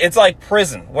 Like, it's like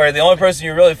prison, where the only person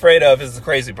you're really afraid of is the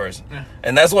crazy person. Yeah.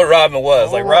 And that's what Rodman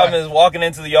was. Like, Rodman is walking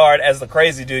into the yard as the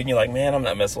crazy dude, and you're like, man, I'm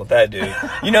not messing with that dude.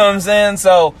 You know what I'm saying?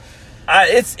 So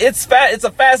it's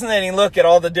a fascinating look at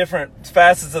all the different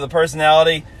facets of the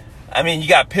personality. I mean, you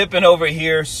got Pippen over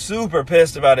here, super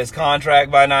pissed about his contract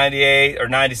by 98 or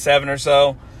 97 or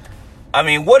so. I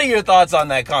mean, what are your thoughts on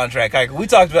that contract, Kiker? We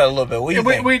talked about it a little bit. What do you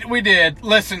think? We did.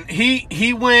 Listen,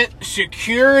 he went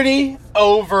security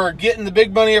over getting the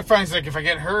big money up front. He's like, if I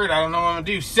get hurt, I don't know what I'm going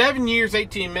to do. 7 years,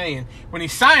 $18 million. When he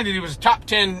signed it, he was a top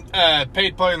 10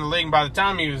 paid player in the league. And by the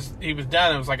time he was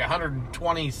done, it was like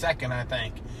 122nd, I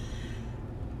think.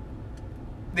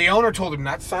 The owner told him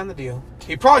not to sign the deal.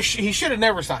 He should have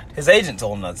never signed. His agent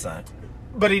told him not to sign.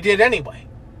 But he did anyway.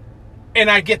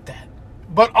 And I get that.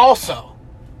 But also,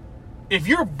 if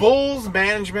you're Bulls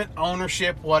management,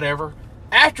 ownership, whatever,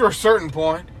 after a certain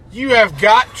point, you have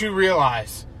got to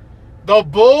realize the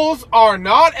Bulls are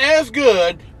not as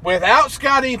good without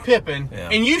Scottie Pippen,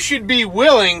 and you should be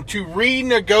willing to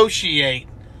renegotiate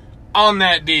on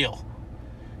that deal.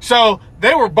 So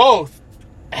they were both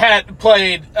had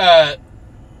played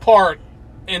part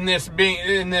in this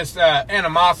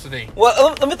animosity.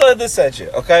 Well, let me throw this at you,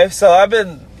 okay? So I've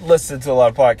been listening to a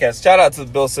lot of podcasts. Shout out to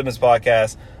the Bill Simmons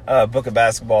podcast. Book of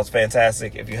Basketball is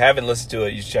fantastic. If you haven't listened to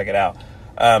it, you should check it out.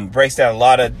 Breaks down a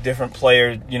lot of different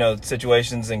player,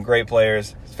 situations and great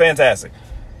players. It's fantastic.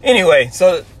 Anyway,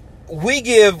 so we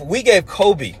gave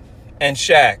Kobe and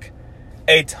Shaq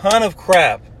a ton of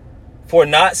crap for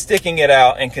not sticking it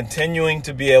out and continuing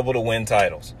to be able to win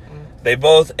titles. They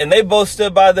both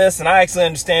stood by this, and I actually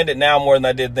understand it now more than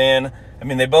I did then. I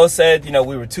mean, they both said,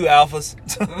 we were 2 alphas.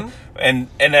 and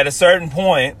at a certain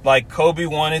point, like, Kobe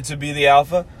wanted to be the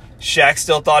alpha. Shaq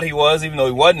still thought he was, even though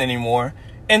he wasn't anymore.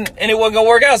 And it wasn't going to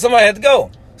work out. Somebody had to go.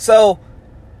 So,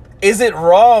 is it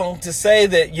wrong to say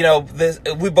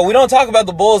that, but we don't talk about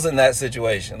the Bulls in that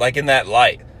situation, like in that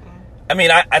light. I mean,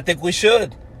 I think we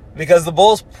should. Because the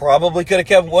Bulls probably could have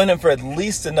kept winning for at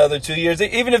least another 2 years.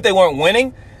 Even if they weren't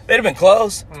winning, they'd have been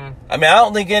close. I mean, I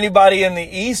don't think anybody in the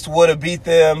East would have beat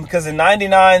them, because in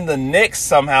 99, the Knicks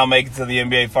somehow make it to the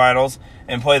NBA Finals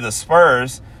and play the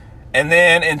Spurs. And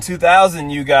then in 2000,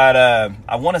 you got,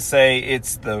 I want to say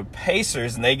it's the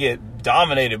Pacers, and they get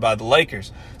dominated by the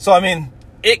Lakers. So, I mean,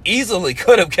 it easily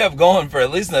could have kept going for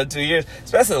at least another 2 years,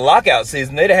 especially the lockout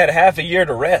season. They'd have had half a year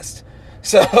to rest.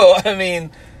 So, I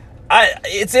mean,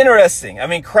 it's interesting. I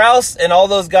mean, Krause and all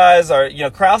those guys are,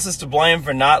 Krause is to blame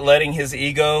for not letting his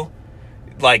ego,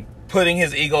 like, putting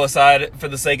his ego aside for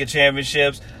the sake of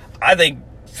championships. I think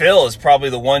Phil is probably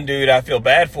the one dude I feel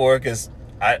bad for, because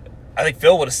I think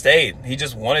Phil would have stayed. He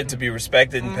just wanted to be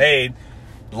respected and paid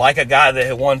like a guy that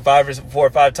had won 4 or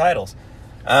 5 titles.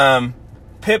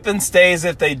 Pippen stays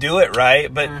if they do it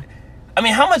right, but I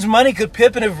mean, how much money could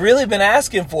Pippen have really been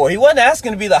asking for? He wasn't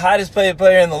asking to be the highest paid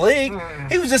player in the league.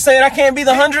 He was just saying, I can't be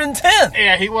the 110th.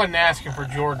 Yeah, he wasn't asking for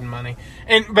Jordan money.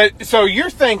 But so you're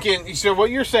thinking, so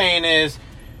what you're saying is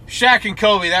Shaq and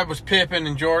Kobe, that was Pippen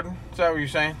and Jordan? Is that what you're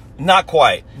saying? Not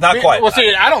quite. Not quite. Well,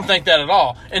 see, I don't think that at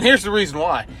all. And here's the reason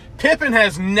why. Pippen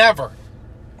has never,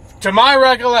 to my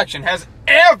recollection, has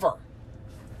ever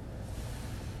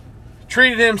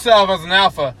treated himself as an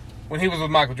alpha when he was with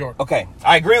Michael Jordan. Okay,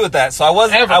 I agree with that. So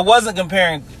I wasn't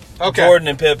comparing Jordan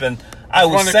and Pippen. I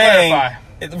was saying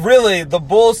really the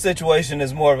Bulls situation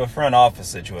is more of a front office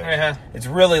situation. Uh-huh. It's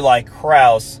really like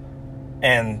Krause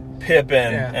and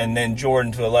Pippen and then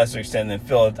Jordan to a lesser extent than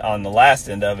Phil on the last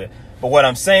end of it. But what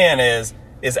I'm saying is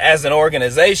as an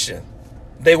organization,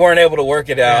 they weren't able to work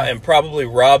it out and probably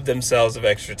robbed themselves of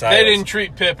extra titles. They didn't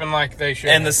treat Pippen like they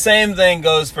should. And the same thing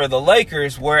goes for the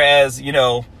Lakers, whereas,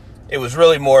 it was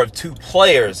really more of two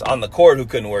players on the court who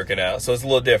couldn't work it out. So it's a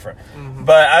little different. Mm-hmm.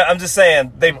 But I'm just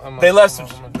saying they left some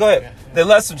They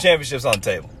left some championships on the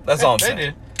table. That's all I'm saying. They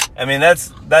did. I mean,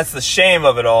 that's the shame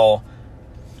of it all.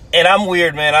 And I'm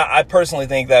weird, man. I personally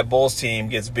think that Bulls team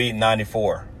gets beat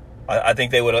 94. I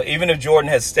think they would have, even if Jordan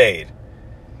had stayed,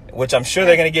 which I'm sure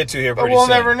they're going to get to here pretty soon.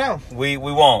 But we'll never know. We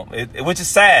won't, which is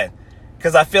sad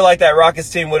because I feel like that Rockets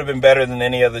team would have been better than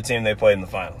any other team they played in the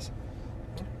finals.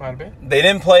 Might have been. They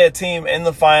didn't play a team in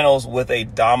the finals with a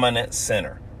dominant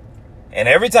center. And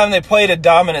every time they played a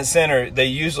dominant center, they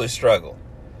usually struggle.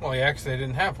 Well, yeah, because they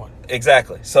didn't have one.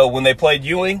 Exactly. So when they played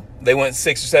Ewing, they went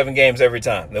 6 or 7 games every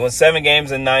time. They went 7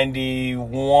 games in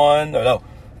 91. No,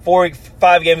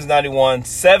 5 games in 91,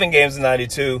 7 games in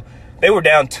 92. They were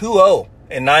down 2-0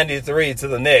 in 93 to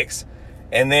the Knicks.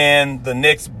 And then the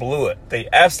Knicks blew it. They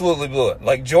absolutely blew it.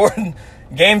 Like Jordan,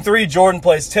 game 3, Jordan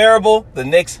plays terrible. The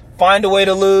Knicks find a way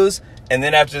to lose. And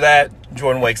then after that,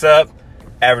 Jordan wakes up,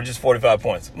 averages 45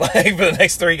 points. Like for the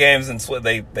next 3 games, and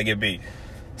they get beat.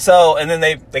 So, and then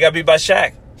they got beat by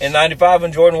Shaq in 95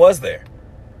 when Jordan was there.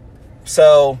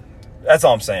 So, that's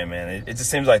all I'm saying, man. It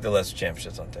just seems like they left some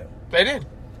championships on the table. They did.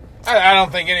 I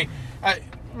don't think any...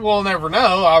 we'll never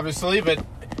know, obviously, but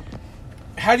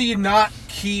how do you not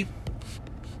keep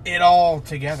it all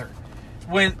together?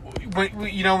 When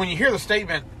you hear the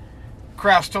statement,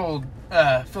 Krause told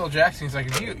Phil Jackson, he's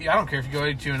like, I don't care if you go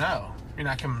 82-0. You're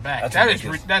not coming back. It's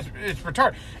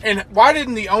retarded. And why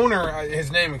didn't the owner, his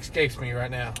name escapes me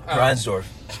right now, Reinsdorf.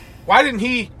 Why didn't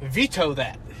he veto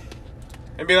that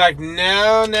and be like,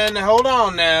 no, hold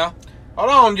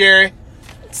on, Jerry.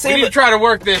 We need to try to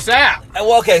work this out.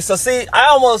 Well, okay, so see, I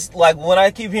almost like when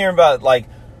I keep hearing about like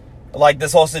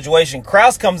this whole situation,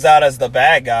 Krause comes out as the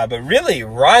bad guy, but really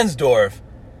Reinsdorf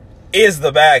is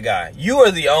the bad guy. You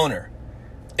are the owner.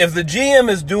 If the GM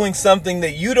is doing something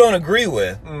that you don't agree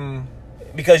with,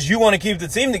 because you want to keep the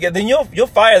team together, then you'll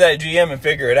fire that GM and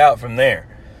figure it out from there.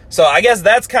 So I guess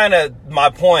that's kind of my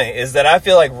point, is that I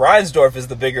feel like Reinsdorf is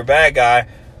the bigger bad guy,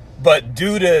 but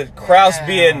due to Krause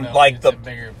being like the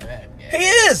bigger bad guy. He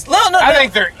is. No, I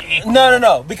think they're equal.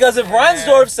 No. Because if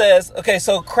Reinsdorf says, okay,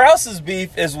 so Krause's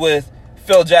beef is with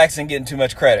Phil Jackson getting too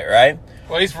much credit, right?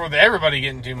 Well, he's with everybody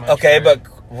getting too much credit. But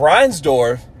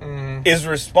Reinsdorf is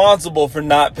responsible for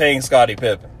not paying Scottie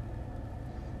Pippen.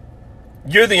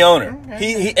 You're the owner.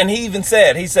 Okay. He even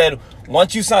said,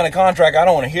 once you sign a contract, I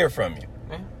don't want to hear from you.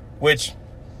 Yeah. Which,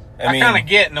 I mean, kind of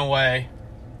get in a way.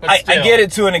 I get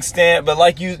it to an extent, but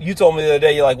like you told me the other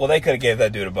day, you're like, well, they could have gave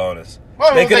that dude a bonus.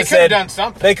 Well, they could have done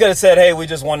something. They could have said, hey, we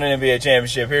just won an NBA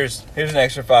championship. Here's an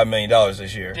extra $5 million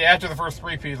this year. Yeah, after the first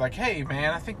 3 P's, like, hey,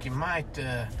 man, I think you might,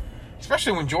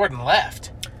 especially when Jordan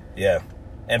left. Yeah.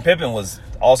 And Pippen was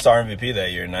all-star MVP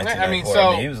that year in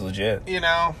 1994. He was legit.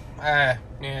 Yeah.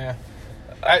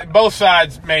 Both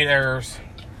sides made errors.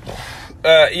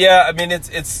 Yeah, I mean,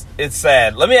 it's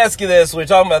sad. Let me ask you this. We were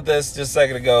talking about this just a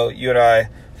second ago, you and I,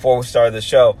 before we started the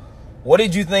show. What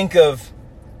did you think of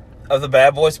the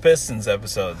Bad Boys Pistons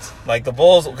episodes? Like the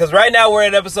Bulls, because right now we're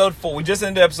at episode 4. We just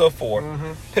ended episode 4.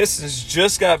 Mm-hmm. Pistons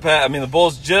just got past. I mean, the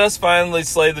Bulls just finally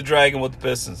slayed the dragon with the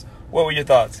Pistons. What were your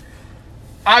thoughts?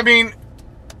 I mean,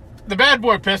 the Bad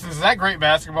Boy Pistons, is that great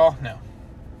basketball? No.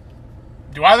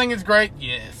 Do I think it's great?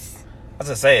 Yes. I was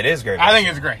going to say, it is great basketball. I think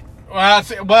it's great.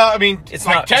 Well, I mean, it's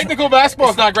like technical basketball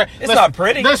is not great. It's not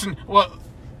pretty. Listen, well,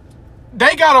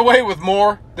 they got away with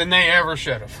more than they ever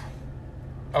should have.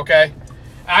 Okay?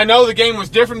 I know the game was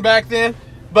different back then,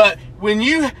 but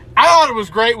I thought it was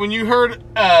great when you heard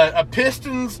a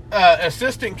Pistons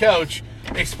assistant coach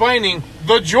explaining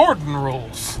the Jordan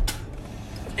rules.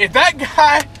 If that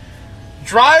guy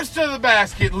drives to the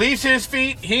basket, leaves his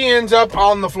feet, he ends up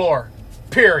on the floor.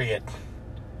 Period.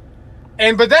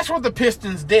 But that's what the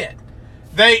Pistons did.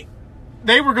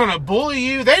 they were going to bully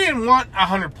you. They didn't want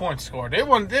 100 points scored. It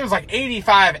was like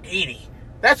 85-80.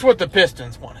 That's what the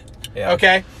Pistons wanted. Yeah.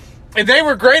 Okay? And they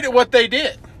were great at what they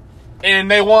did.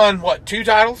 And they won, 2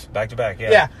 titles? Back-to-back,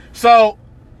 yeah. Yeah. So,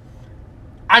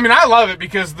 I mean, I love it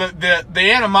because the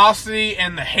animosity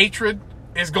and the hatred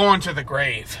is going to the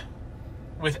grave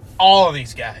with all of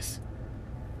these guys.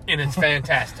 And it's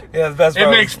fantastic. Yeah, the best part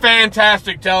it makes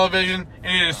fantastic television,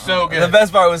 and it is so good. The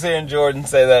best part was hearing Jordan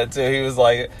say that, too. He was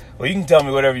like, well, you can tell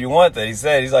me whatever you want that he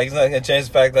said. He's like, he's not going to change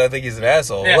the fact that I think he's an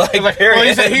asshole. Yeah,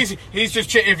 period. Well, he's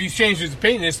just, if he's changed his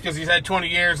opinion, it's because he's had 20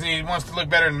 years and he wants to look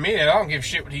better than me. I don't give a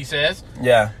shit what he says.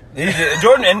 Yeah.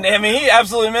 Jordan, and I mean, he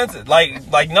absolutely meant it.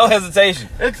 Like no hesitation.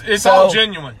 It's all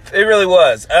genuine. It really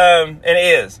was. And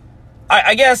it is.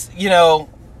 I guess,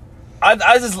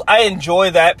 I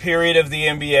enjoy that period of the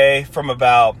NBA from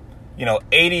about,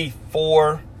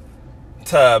 84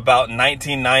 to about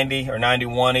 1990 or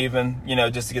 91 even,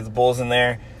 just to get the Bulls in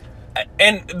there.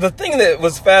 And the thing that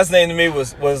was fascinating to me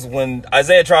was when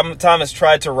Isaiah Thomas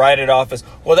tried to write it off as,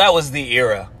 well, that was the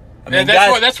era. I mean,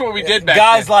 that's what we did back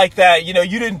guys then. like that, you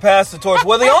didn't pass the torch.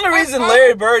 Well, the only reason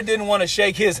Larry Bird didn't want to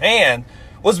shake his hand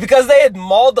was because they had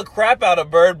mauled the crap out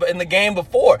of Bird in the game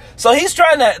before. So he's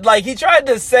trying to, he tried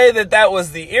to say that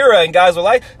was the era, and guys were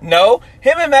like, no,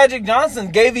 him and Magic Johnson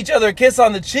gave each other a kiss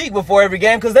on the cheek before every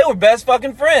game because they were best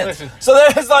fucking friends. Listen. So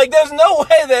there's no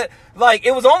way that,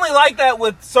 it was only like that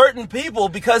with certain people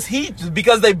because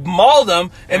they mauled them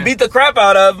and beat the crap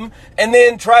out of them and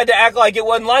then tried to act like it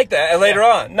wasn't like that later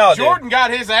on. No, Jordan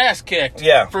got his ass kicked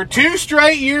for 2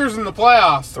 straight years in the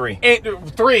playoffs.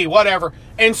 3, whatever.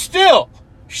 And still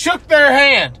shook their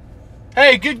hand.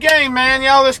 Hey, good game, man.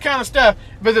 All this kind of stuff.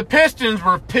 But the Pistons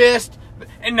were pissed.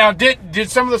 And now, did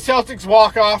some of the Celtics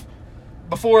walk off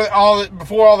before all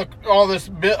this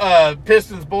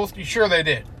Pistons bullshit? Sure, they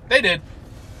did. They did.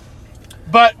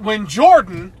 But when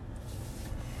Jordan,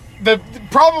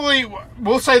 probably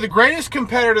we'll say the greatest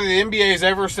competitor the NBA has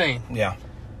ever seen,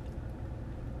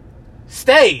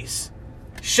 stays,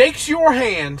 shakes your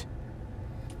hand,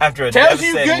 after a tells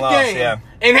you devastating good loss, game,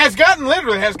 and has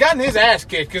gotten his ass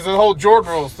kicked because of the whole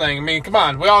Jordan rules thing. I mean, come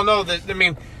on, we all know that. I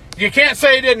mean, you can't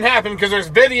say it didn't happen because there's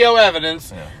video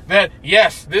evidence that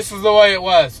yes, this is the way it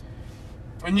was.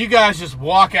 And you guys just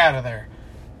walk out of there.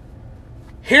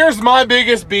 Here's my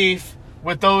biggest beef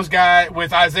with those guys,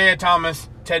 with Isaiah Thomas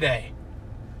today.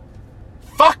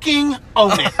 Fucking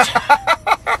own it.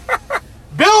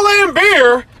 Bill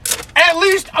Laimbeer at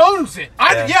least owns it.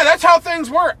 Yeah, that's how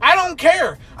things work. I don't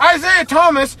care. Isaiah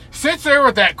Thomas sits there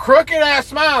with that crooked ass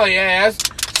smiley ass,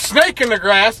 snake in the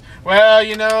grass. Well,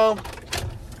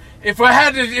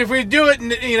 if we do it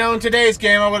in today's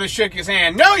game, I would have shook his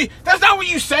hand. No, that's not what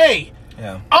you say.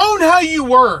 Yeah. Own how you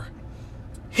were.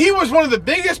 He was one of the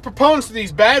biggest proponents of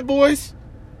these bad boys.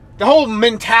 The whole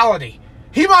mentality.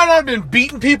 He might not have been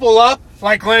beating people up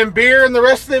like Laimbeer and the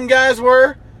rest of them guys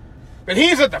were, but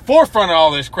he's at the forefront of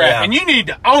all this crap, and you need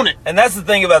to own it. And that's the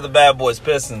thing about the Bad Boys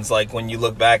Pistons, when you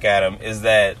look back at them, is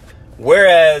that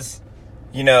whereas,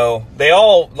 they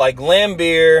all,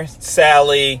 Laimbeer,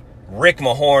 Sally, Rick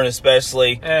Mahorn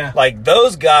especially,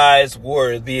 those guys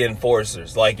were the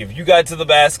enforcers. If you got to the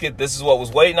basket, this is what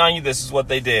was waiting on you, this is what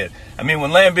they did. I mean,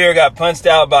 when Laimbeer got punched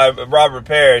out by Robert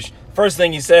Parrish, first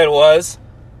thing he said was,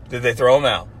 did they throw him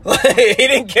out? He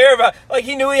didn't care about,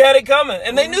 he knew he had it coming,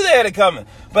 and they knew they had it coming.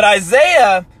 But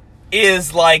Isaiah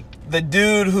is the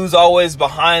dude who's always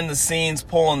behind the scenes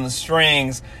pulling the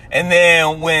strings, and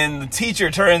then when the teacher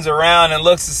turns around and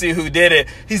looks to see who did it,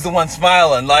 he's the one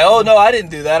smiling, oh no, I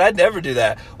didn't do that, I'd never do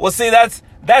that. Well, see, that's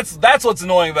what's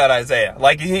annoying about Isaiah.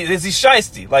 He's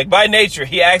shiesty. By nature,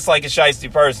 he acts like a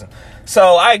shiesty person.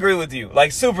 So I agree with you.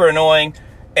 Super annoying.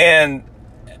 And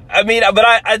I mean, but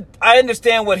I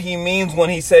understand what he means when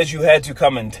he says you had to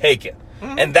come and take it.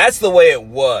 Mm-hmm. And that's the way it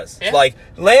was. Yeah. Laimbeer.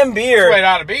 That's the way it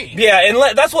ought to be. Yeah, and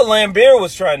that's what Laimbeer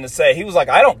was trying to say. He was like,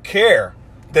 I don't care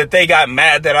that they got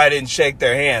mad that I didn't shake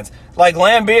their hands.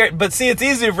 Laimbeer, but see, it's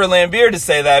easier for Laimbeer to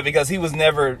say that because he was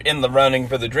never in the running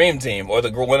for the dream team or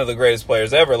one of the greatest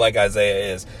players ever like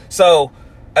Isaiah is. So,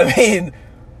 I mean,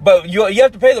 but you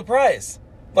have to pay the price.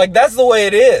 That's the way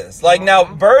it is. Now,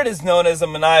 Bird is known as a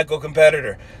maniacal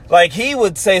competitor. He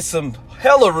would say some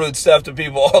hella rude stuff to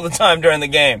people all the time during the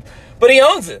game. But he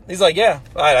owns it. He's like, yeah,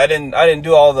 I didn't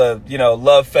do all the,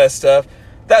 love fest stuff.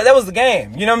 That was the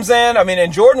game. You know what I'm saying? I mean,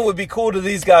 and Jordan would be cool to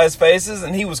these guys' faces,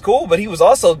 and he was cool, but he was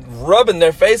also rubbing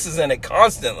their faces in it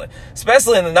constantly,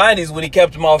 especially in the 90s when he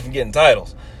kept them all from getting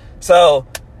titles. So,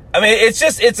 I mean,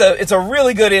 it's a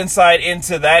really good insight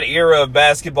into that era of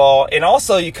basketball. And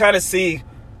also you kind of see,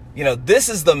 this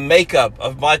is the makeup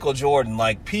of Michael Jordan,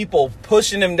 people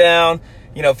pushing him down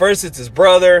first it's his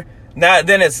brother,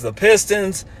 then it's the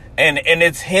Pistons, and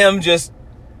it's him just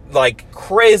like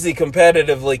crazy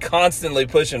competitively, constantly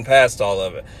pushing past all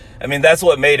of it. I mean, that's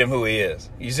what made him who he is.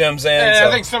 You see what I'm saying? And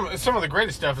I think some of the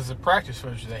greatest stuff is the practice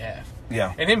footage they have.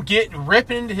 Yeah. And him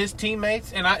ripping into his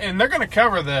teammates, and they're going to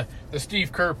cover the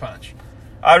Steve Kerr punch.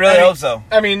 I really hope so.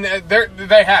 I mean,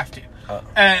 they have to.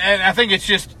 And I think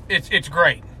it's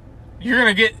great. You're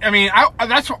going to get, I mean,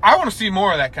 I want to see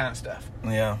more of that kind of stuff.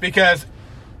 Yeah. Because,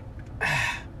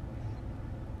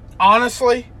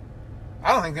 honestly,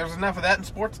 I don't think there's enough of that in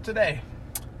sports today.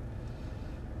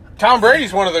 Tom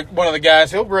Brady's one of the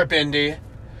guys, he'll rip into you.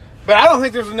 But I don't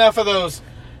think there's enough of those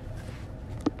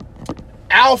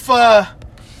alpha,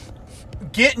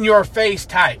 get in your face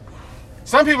type.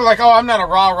 Some people are like, oh, I'm not a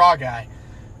rah guy.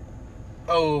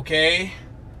 Okay.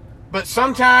 But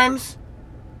sometimes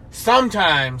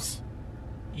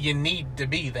you need to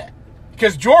be that.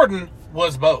 Because Jordan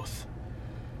was both.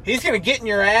 He's going to get in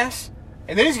your ass,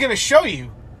 and then he's going to show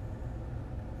you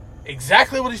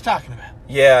exactly what he's talking about.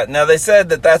 Yeah, now they said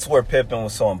that's where Pippen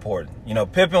was so important.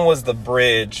 Pippen was the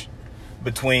bridge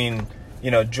between,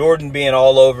 Jordan being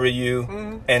all over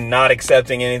you and not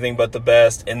accepting anything but the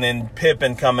best, and then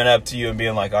Pippen coming up to you and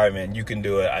being like, all right, man, you can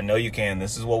do it. I know you can.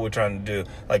 This is what we're trying to do.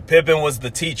 Like, Pippen was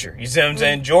the teacher. You see what I'm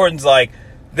saying? Jordan's like,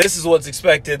 this is what's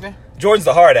expected. Yeah. Jordan's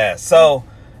the hard ass. So,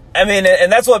 I mean,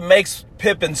 and that's what makes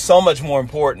Pippen so much more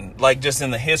important, like just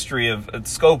in the history of the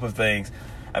scope of things.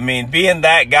 I mean, being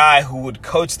that guy who would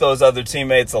coach those other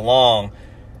teammates along,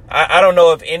 I don't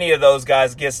know if any of those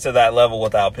guys gets to that level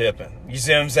without Pippen. You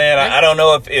see what I'm saying? I don't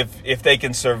know if they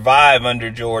can survive under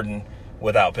Jordan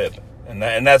without Pippen.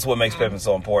 And that's what makes Pippen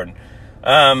so important.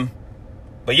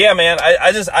 But yeah, man,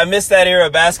 I miss that era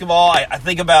of basketball. I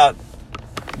think about,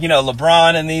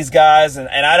 LeBron and these guys, and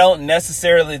I don't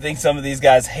necessarily think some of these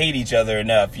guys hate each other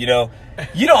enough. You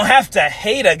don't have to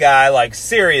hate a guy, like,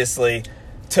 seriously,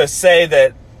 to say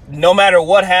that no matter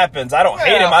what happens, I don't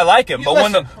hate him, I like him. But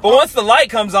once the light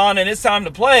comes on and it's time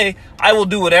to play, I will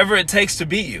do whatever it takes to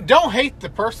beat you. Don't hate the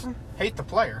person, hate the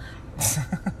player.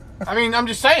 I mean, I'm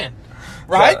just saying,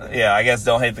 right? So, yeah, I guess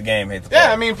don't hate the game, hate the player.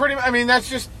 Yeah, I mean, that's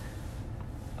just.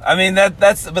 I mean,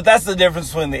 that's the difference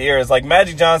between the eras. Like,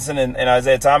 Magic Johnson and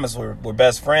Isaiah Thomas were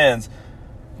best friends,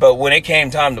 but when it came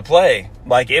time to play,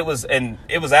 like, it was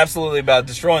absolutely about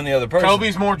destroying the other person.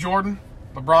 Kobe's more Jordan,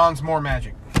 LeBron's more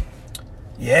Magic.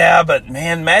 Yeah, but,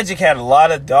 man, Magic had a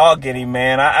lot of dog in him,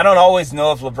 man. I don't always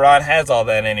know if LeBron has all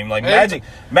that in him. Like,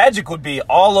 Magic would be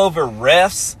all over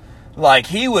refs.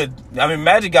 Like,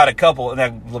 Magic got a couple. Now,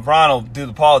 LeBron will do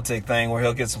the politic thing where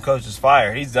he'll get some coaches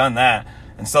fired. He's done that,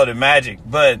 and so did Magic.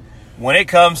 But when it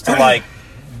comes to, like,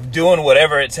 doing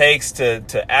whatever it takes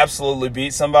to absolutely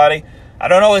beat somebody, I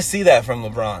don't always see that from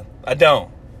LeBron. I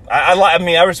don't.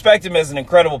 I respect him as an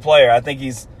incredible player. I think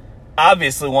he's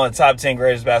obviously one of the top 10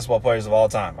 greatest basketball players of all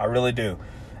time. I really do.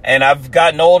 And I've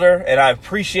gotten older, and I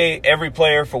appreciate every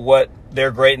player for what their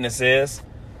greatness is.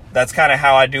 That's kind of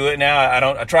how I do it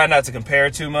now. I try not to compare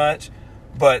too much.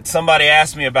 But somebody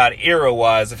asked me about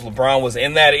era-wise, if LeBron was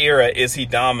in that era, is he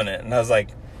dominant? And I was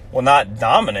like, well, not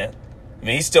dominant. I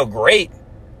mean, he's still great.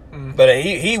 But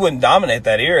he wouldn't dominate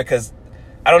that era because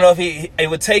I don't know if it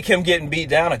would take him getting beat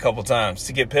down a couple times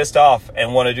to get pissed off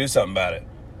and want to do something about it.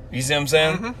 You see what I'm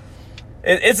saying? Mm-hmm.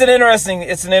 It's an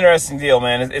interesting deal,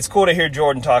 man. It's cool to hear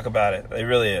Jordan talk about it. It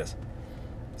really is.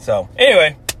 So,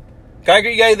 anyway, Kiker,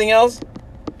 you got anything else?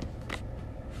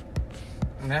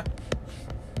 No.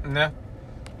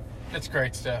 It's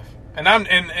great stuff. And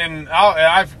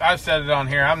I've said it on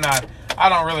here. I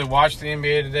don't really watch the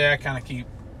NBA today. I kind of keep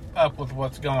up with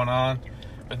what's going on.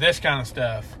 But this kind of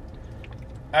stuff,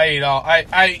 I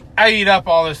eat up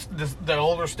all this the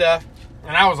older stuff.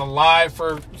 And I was alive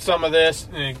for some of this.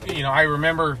 And, I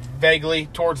remember vaguely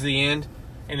towards the end.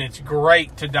 And it's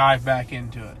great to dive back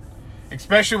into it.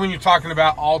 Especially when you're talking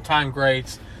about all-time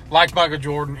greats like Michael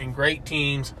Jordan and great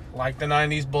teams like the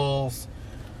 90s Bulls.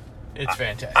 It's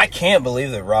fantastic. I can't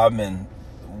believe that Rodman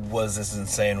was as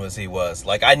insane as he was.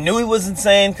 Like, I knew he was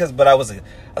insane, but I was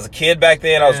a kid back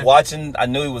then. Yeah. I was watching. I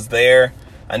knew he was there.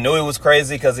 I knew he was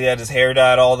crazy because he had his hair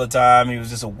dyed all the time. He was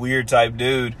just a weird type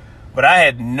dude. But I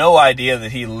had no idea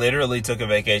that he literally took a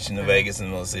vacation to Vegas in the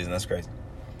middle of the season. That's crazy.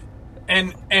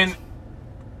 And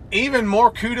even more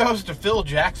kudos to Phil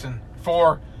Jackson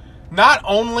for not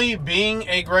only being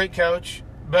a great coach,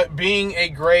 but being a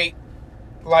great,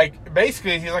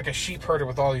 basically he's like a sheep herder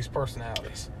with all these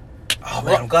personalities. Oh,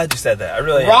 man, I'm glad you said that. I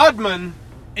really Rodman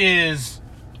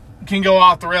can go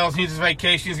off the rails. He needs his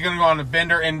vacation. He's going to go on a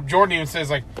bender. And Jordan even says,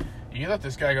 you let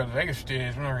this guy go to Vegas for 2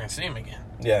 days, we're never going to see him again.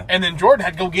 Yeah. And then Jordan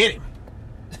had to go get him.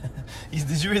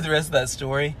 Did you read the rest of that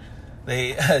story?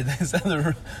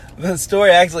 the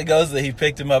story actually goes that he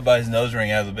picked him up by his nose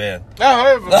ring out of the bed.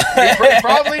 No, he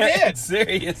probably did.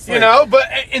 Seriously.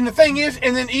 And the thing is,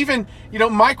 and then even,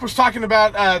 Mike was talking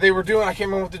about they were doing, I can't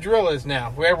remember what the drill is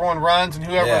now, where everyone runs and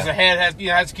whoever's ahead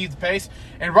has to keep the pace.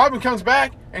 And Rodman comes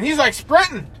back, and he's like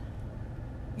sprinting.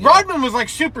 Yeah. Rodman was like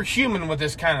superhuman with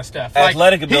this kind of stuff.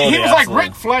 Athletic ability. He was absolutely. like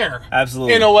Ric Flair.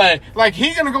 Absolutely. In a way. Like,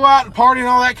 he's going to go out and party and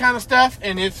all that kind of stuff,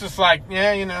 and it's just like,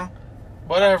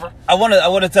 whatever. I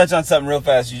want to touch on something real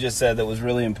fast you just said that was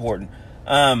really important.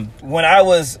 When I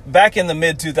was back in the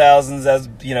mid 2000s, as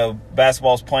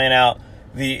basketball's playing out,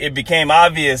 it became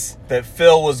obvious that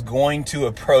Phil was going to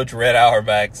approach Red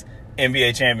Auerbach's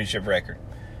NBA championship record,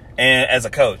 and as a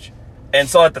coach. And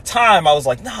so at the time, I was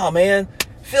like, "No, man,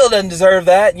 Phil doesn't deserve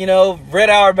that." Red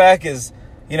Auerbach is,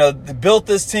 built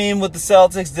this team with the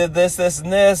Celtics, did this,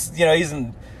 and this. He's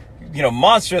a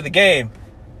monster of the game.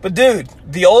 But, dude,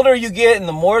 the older you get and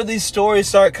the more these stories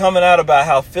start coming out about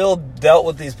how Phil dealt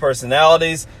with these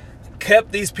personalities,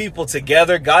 kept these people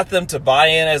together, got them to buy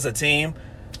in as a team.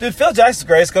 Dude, Phil Jackson's the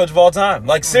greatest coach of all time.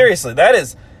 Like, seriously, that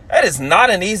is not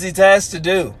an easy task to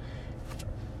do.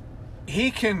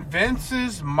 He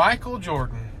convinces Michael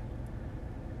Jordan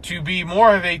to be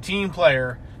more of a team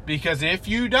player because if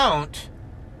you don't,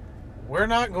 we're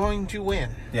not going to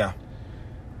win. Yeah.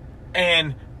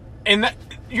 And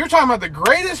you're talking about the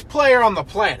greatest player on the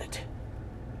planet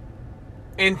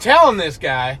and telling this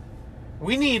guy,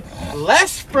 we need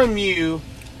less from you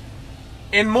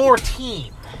and more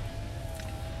team.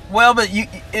 Well, but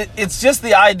it's just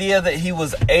the idea that he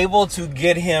was able to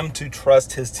get him to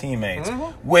trust his teammates,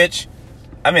 which,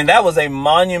 that was a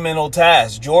monumental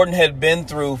task. Jordan had been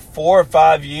through 4 or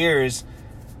 5 years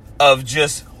of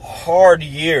just hard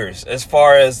years as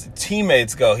far as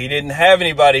teammates go. He didn't have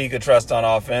anybody he could trust on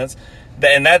offense.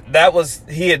 And that was,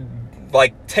 he had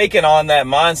taken on that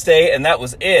mind state, and that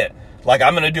was it. Like,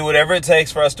 I'm going to do whatever it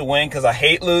takes for us to win because I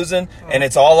hate losing, and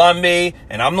it's all on me,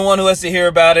 and I'm the one who has to hear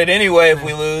about it anyway if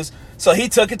we lose. So he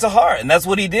took it to heart, and that's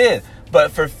what he did.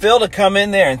 But for Phil to come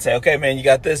in there and say, okay, man, you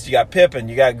got this, you got Pippen,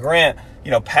 you got Grant,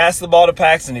 pass the ball to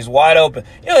Paxson, he's wide open.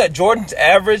 That Jordan's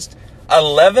averaged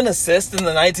 11 assists in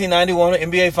the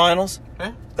 1991 NBA Finals?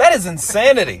 That is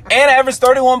insanity. And averaged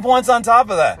 31 points on top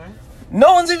of that.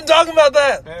 No one's even talking about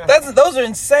that. Yeah. Those are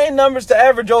insane numbers to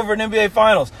average over an NBA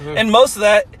Finals. And most of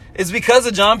that is because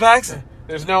of John Paxson.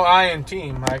 There's no I in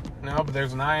team, Mike. No, but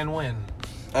there's an I in win.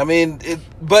 I'm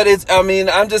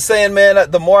just saying,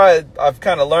 man, the more I've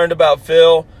kind of learned about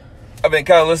Phil, I've been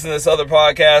kind of listening to this other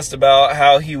podcast about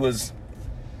how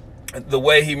the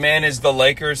way he managed the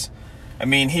Lakers.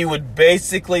 He would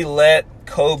basically let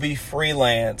Kobe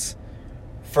freelance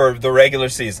for the regular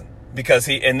season. Because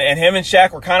him and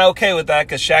Shaq were kind of okay with that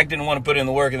because Shaq didn't want to put in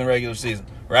the work in the regular season,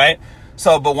 right?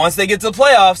 So, but once they get to the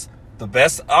playoffs, the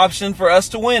best option for us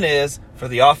to win is for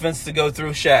the offense to go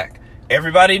through Shaq.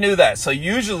 Everybody knew that. So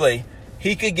usually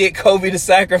he could get Kobe to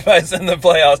sacrifice in the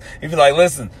playoffs. He'd be like,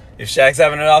 listen, if Shaq's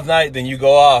having an off night, then you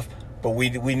go off. But we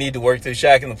need to work through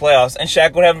Shaq in the playoffs. And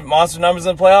Shaq would have monster numbers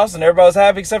in the playoffs, and everybody was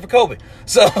happy except for Kobe.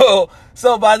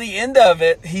 So by the end of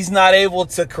it, he's not able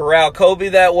to corral Kobe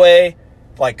that way.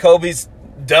 Like, Kobe's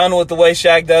done with the way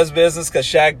Shaq does business because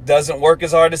Shaq doesn't work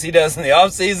as hard as he does in the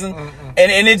offseason.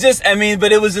 And it just,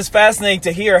 but it was just fascinating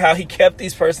to hear how he kept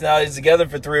these personalities together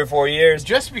for 3 or 4 years.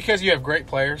 Just because you have great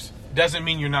players doesn't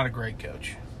mean you're not a great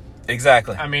coach.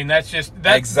 Exactly.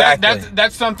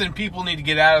 That's something people need to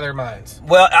get out of their minds.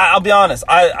 Well, I'll be honest.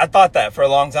 I thought that for a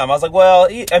long time. I was like, well,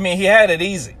 he had it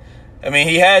easy.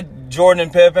 He had Jordan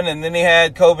and Pippen, and then he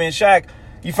had Kobe and Shaq.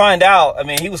 You find out,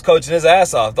 he was coaching his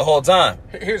ass off the whole time.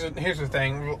 Here's the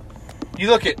thing. You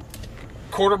look at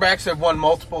quarterbacks that have won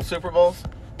multiple Super Bowls.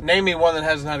 Name me one that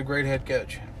hasn't had a great head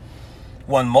coach.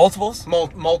 Won multiples?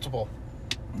 Multiple.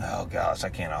 Oh, gosh, I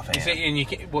can't offhand. You see, and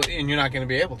you're not going to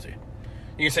be able to.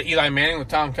 You can say Eli Manning with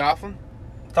Tom Coughlin.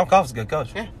 Tom Coughlin's a good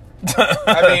coach. Yeah.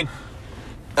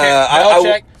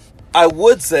 Belichick. I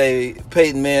would say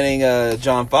Peyton Manning,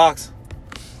 John Fox.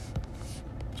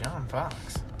 John Fox?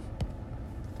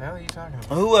 What the hell are you talking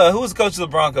about? Who was the coach of the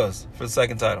Broncos for the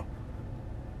second title?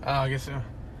 Oh, I guess so.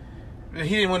 He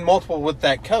didn't win multiple with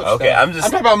that coach. Okay, though. I'm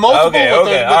talking about multiple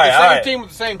with the same team with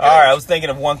the same coach. All right, I was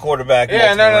thinking of one quarterback.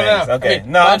 Yeah, no. Okay,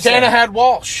 Montana had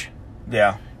Walsh.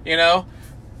 Yeah.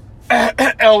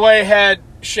 Elway had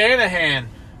Shanahan.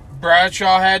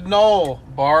 Bradshaw had Knoll.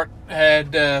 Bart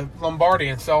had Lombardi,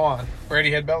 and so on.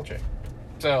 Brady had Belichick.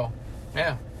 So,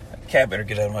 yeah. Cat better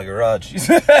get out of my garage.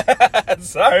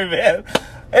 Sorry, man.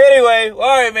 Anyway, all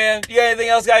right, man. You got anything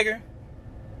else, Kiker?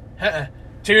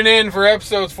 Tune in for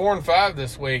episodes 4 and 5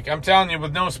 this week. I'm telling you,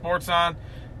 with no sports on,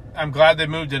 I'm glad they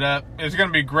moved it up. It's going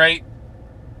to be great.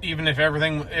 even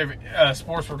if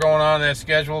sports were going on as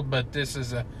scheduled. But this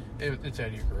is it's out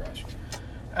of your garage.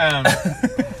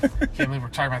 Can't believe we're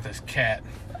talking about this cat.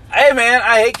 Hey, man,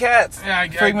 I hate cats. Yeah,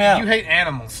 Freak me out. You hate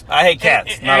animals. I hate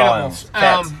cats. Not all animals.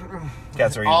 Cats.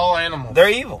 Cats are evil. All animals. They're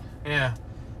evil. Yeah.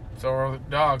 So are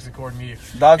dogs, according to you.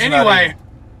 Dogs are not evil.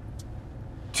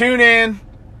 Tune in.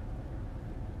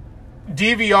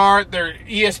 DVR. They're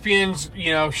ESPN's.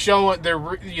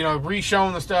 They're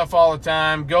re-showing the stuff all the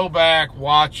time. Go back,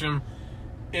 watch them.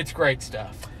 It's great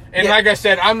stuff. And like I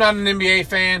said, I'm not an NBA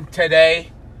fan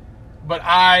today. But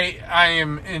I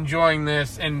am enjoying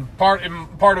this, and part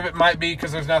of it might be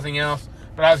because there's nothing else,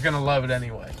 but I was going to love it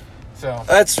anyway. So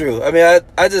that's true. I mean,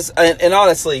 I just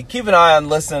honestly, keep an eye on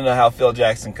listening to how Phil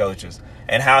Jackson coaches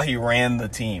and how he ran the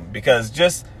team, because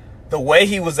just the way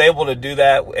he was able to do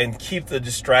that and keep the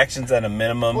distractions at a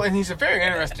minimum. Well, and he's a very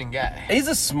interesting guy. He's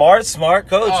a smart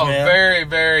coach, man. Very,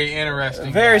 very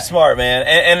interesting. Very smart, man,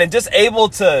 and just able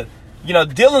to.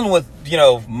 Dealing with,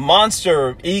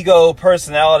 monster ego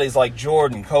personalities like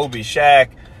Jordan, Kobe, Shaq,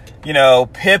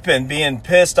 Pippen being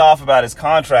pissed off about his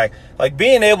contract. Like,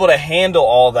 being able to handle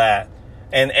all that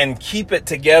and keep it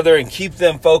together and keep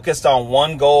them focused on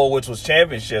one goal, which was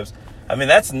championships. I mean,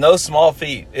 that's no small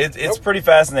feat. It's pretty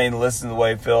fascinating to listen to the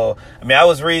way Phil. I mean, I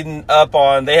was reading up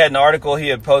on, they had an article he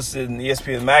had posted in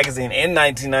ESPN magazine in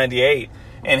 1998,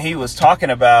 and he was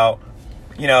talking about,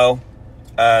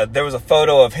 there was a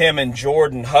photo of him and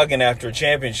Jordan hugging after a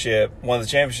championship, one of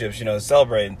the championships,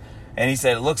 celebrating. And he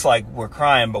said, it looks like we're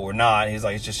crying, but we're not. He's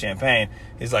like, it's just champagne.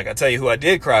 He's like, I tell you who I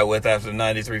did cry with after the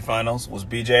 93 finals was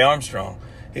B.J. Armstrong.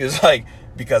 He was like,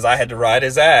 because I had to ride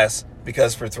his ass,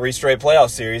 because for 3 straight playoff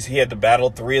series, he had to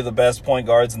battle 3 of the best point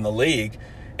guards in the league,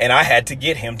 and I had to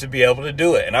get him to be able to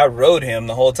do it. And I rode him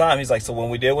the whole time. He's like, so when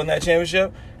we did win that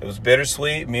championship, it was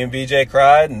bittersweet. Me and B.J.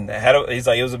 cried, and he's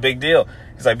like, it was a big deal.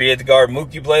 He's like, be had to guard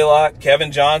Mookie Blaylock,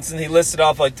 Kevin Johnson. He listed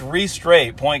off like 3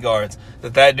 straight point guards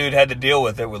that dude had to deal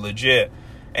with that were legit.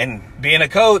 And being a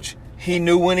coach, he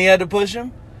knew when he had to push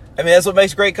him. I mean, that's what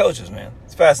makes great coaches, man.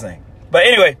 It's fascinating. But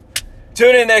anyway,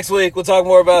 tune in next week. We'll talk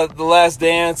more about The Last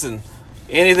Dance and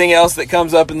anything else that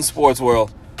comes up in the sports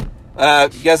world. You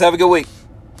guys have a good week.